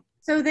attending?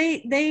 So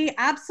they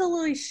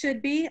absolutely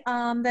should be.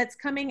 That's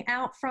coming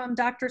out from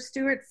Dr.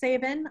 Stuart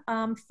Saban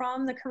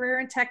from the Career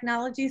and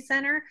Technology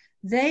Center.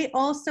 They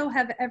also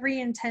have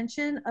every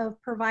intention of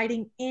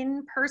providing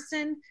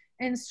in-person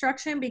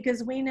instruction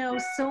because we know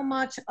so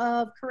much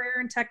of career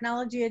and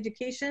technology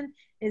education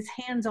is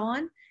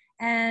hands-on.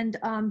 And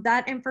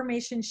that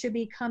information should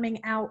be coming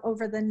out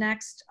over the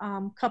next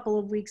couple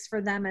of weeks for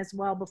them as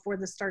well before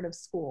the start of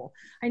school.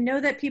 I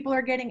know that people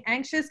are getting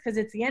anxious because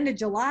it's the end of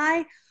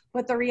July,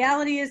 but the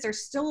reality is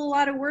there's still a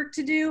lot of work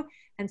to do,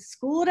 and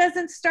school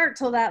doesn't start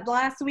till that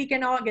last week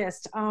in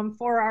August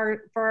for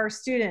our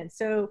students.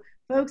 So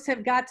folks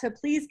have got to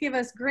please give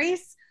us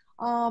grace.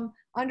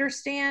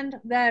 Understand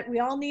that we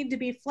all need to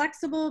be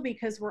flexible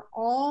because we're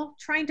all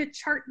trying to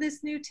chart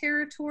this new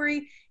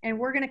territory, and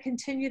we're going to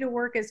continue to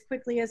work as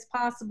quickly as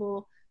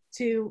possible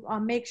to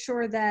make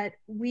sure that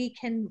we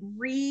can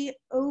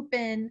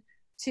reopen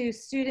to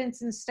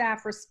students and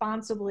staff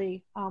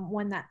responsibly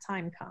when that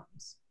time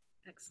comes.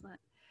 Excellent.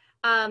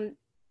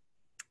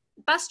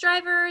 Bus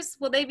drivers,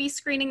 will they be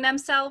screening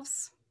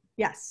themselves?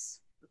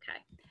 Yes.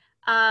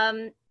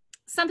 Okay.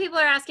 Some people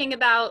are asking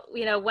about,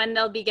 when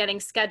they'll be getting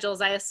schedules.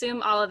 I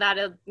assume all of that,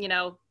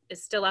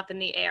 is still up in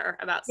the air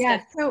about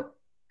schedules. Yeah.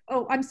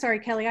 So, I'm sorry,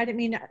 Kelly, I didn't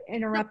mean to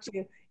interrupt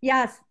you.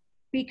 Yes,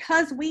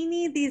 because we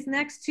need these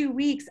next 2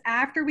 weeks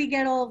after we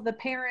get all of the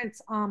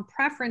parents'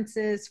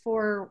 preferences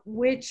for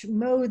which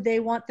mode they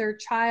want their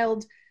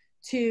child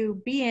to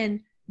be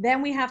in,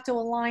 then we have to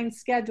align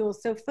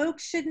schedules. So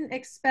folks shouldn't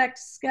expect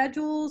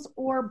schedules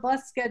or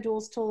bus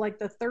schedules till like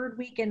the 3rd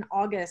week in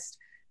August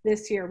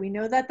this year. We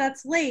know that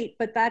that's late,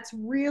 but that's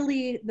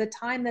really the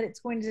time that it's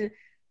going to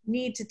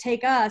need to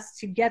take us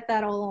to get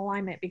that all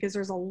alignment because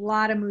there's a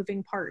lot of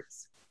moving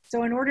parts.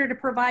 So in order to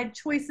provide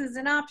choices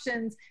and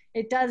options,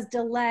 it does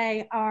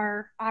delay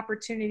our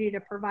opportunity to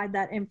provide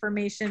that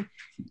information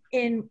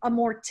in a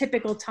more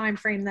typical time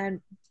frame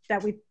than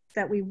that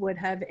we would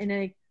have in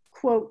a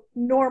quote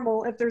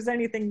normal, if there's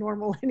anything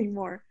normal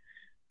anymore.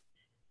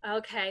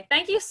 Okay,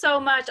 thank you so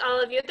much,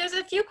 all of you. There's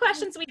a few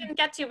questions we didn't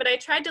get to, but I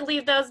tried to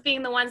leave those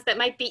being the ones that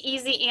might be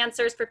easy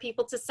answers for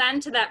people to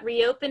send to that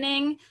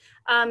reopening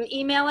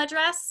email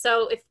address.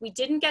 So if we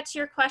didn't get to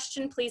your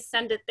question, please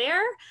send it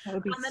there.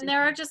 And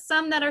there are just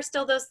some that are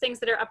still those things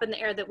that are up in the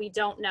air that we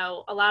don't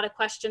know. A lot of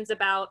questions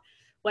about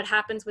what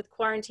happens with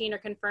quarantine or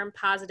confirmed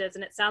positives.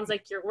 And it sounds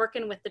like you're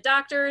working with the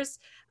doctors,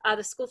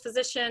 the school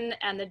physician,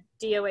 and the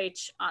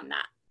DOH on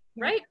that,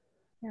 right?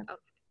 Yeah. Okay,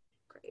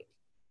 great.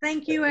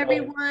 Thank you,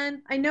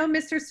 everyone. I know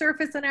Mr.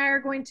 Serfass and I are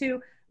going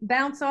to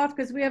bounce off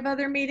because we have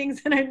other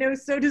meetings, and I know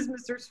so does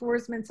Mr.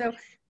 Schwarzman. So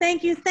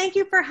thank you. Thank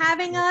you for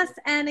having us.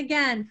 And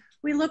again,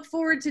 we look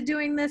forward to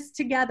doing this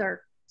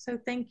together. So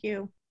thank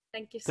you.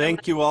 Thank you so much.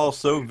 Thank you all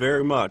so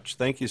very much.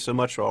 Thank you so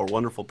much for our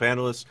wonderful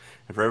panelists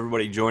and for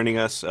everybody joining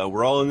us.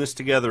 We're all in this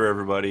together,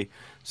 everybody.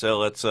 So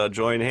let's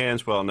join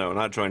hands. Well, no,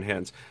 not join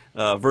hands.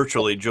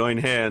 Virtually join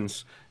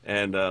hands.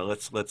 And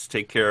let's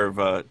take care of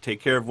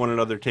one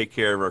another, take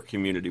care of our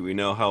community. We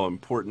know how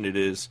important it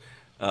is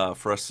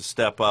for us to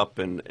step up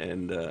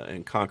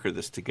and conquer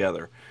this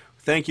together.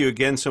 Thank you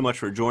again so much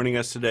for joining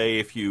us today.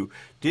 If you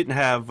didn't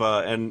have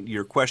and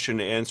your question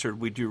answered,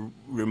 we do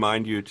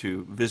remind you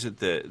to visit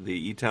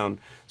the Etown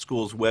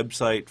Schools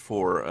website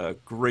for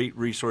great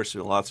resources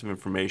and lots of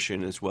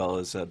information, as well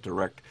as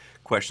direct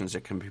questions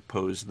that can be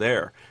posed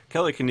there.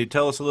 Kelly, can you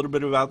tell us a little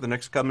bit about the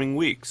next coming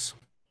weeks?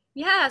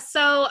 Yeah,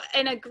 so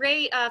in a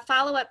great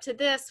follow-up to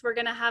this, we're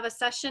going to have a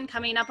session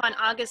coming up on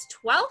August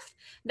 12th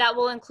that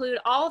will include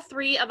all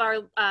three of our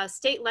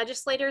state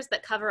legislators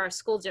that cover our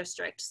school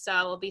district. So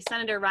it'll be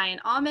Senator Ryan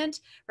Almond,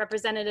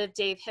 Representative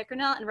Dave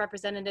Hickernell, and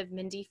Representative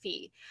Mindy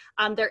Fee.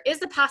 There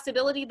is a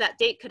possibility that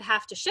date could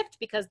have to shift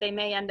because they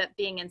may end up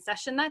being in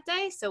session that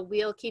day, so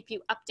we'll keep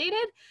you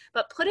updated,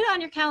 but put it on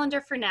your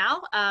calendar for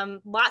now.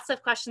 Lots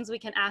of questions we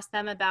can ask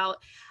them about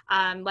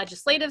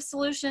legislative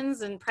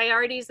solutions and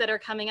priorities that are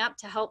coming up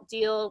to help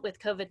deal with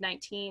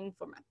COVID-19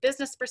 from a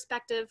business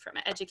perspective, from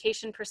an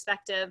education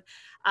perspective.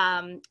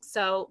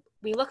 So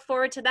we look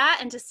forward to that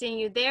and to seeing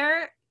you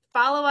there.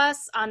 Follow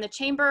us on the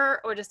Chamber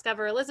or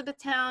Discover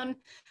Elizabethtown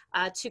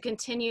to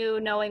continue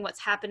knowing what's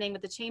happening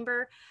with the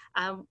Chamber.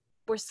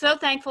 We're so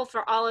thankful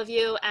for all of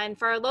you, and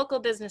for our local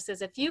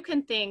businesses. If you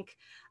can think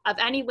of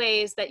any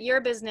ways that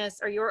your business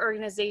or your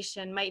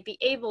organization might be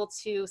able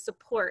to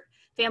support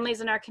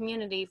families in our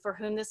community for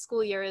whom this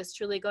school year is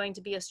truly going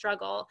to be a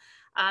struggle,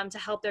 to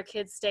help their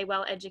kids stay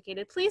well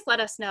educated, please let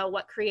us know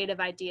what creative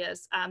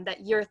ideas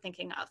that you're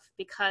thinking of,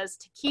 because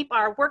to keep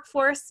our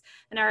workforce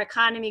and our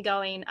economy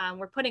going,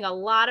 we're putting a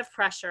lot of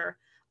pressure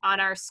on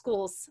our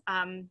schools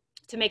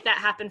to make that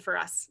happen for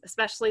us,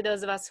 especially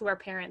those of us who are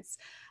parents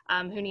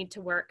who need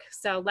to work.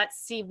 So let's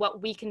see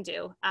what we can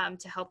do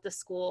to help the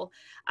school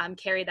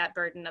carry that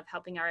burden of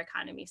helping our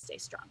economy stay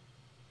strong.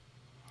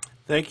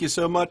 Thank you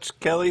so much,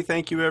 Kelly.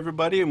 Thank you,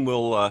 everybody, and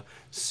we'll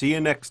see you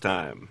next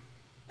time.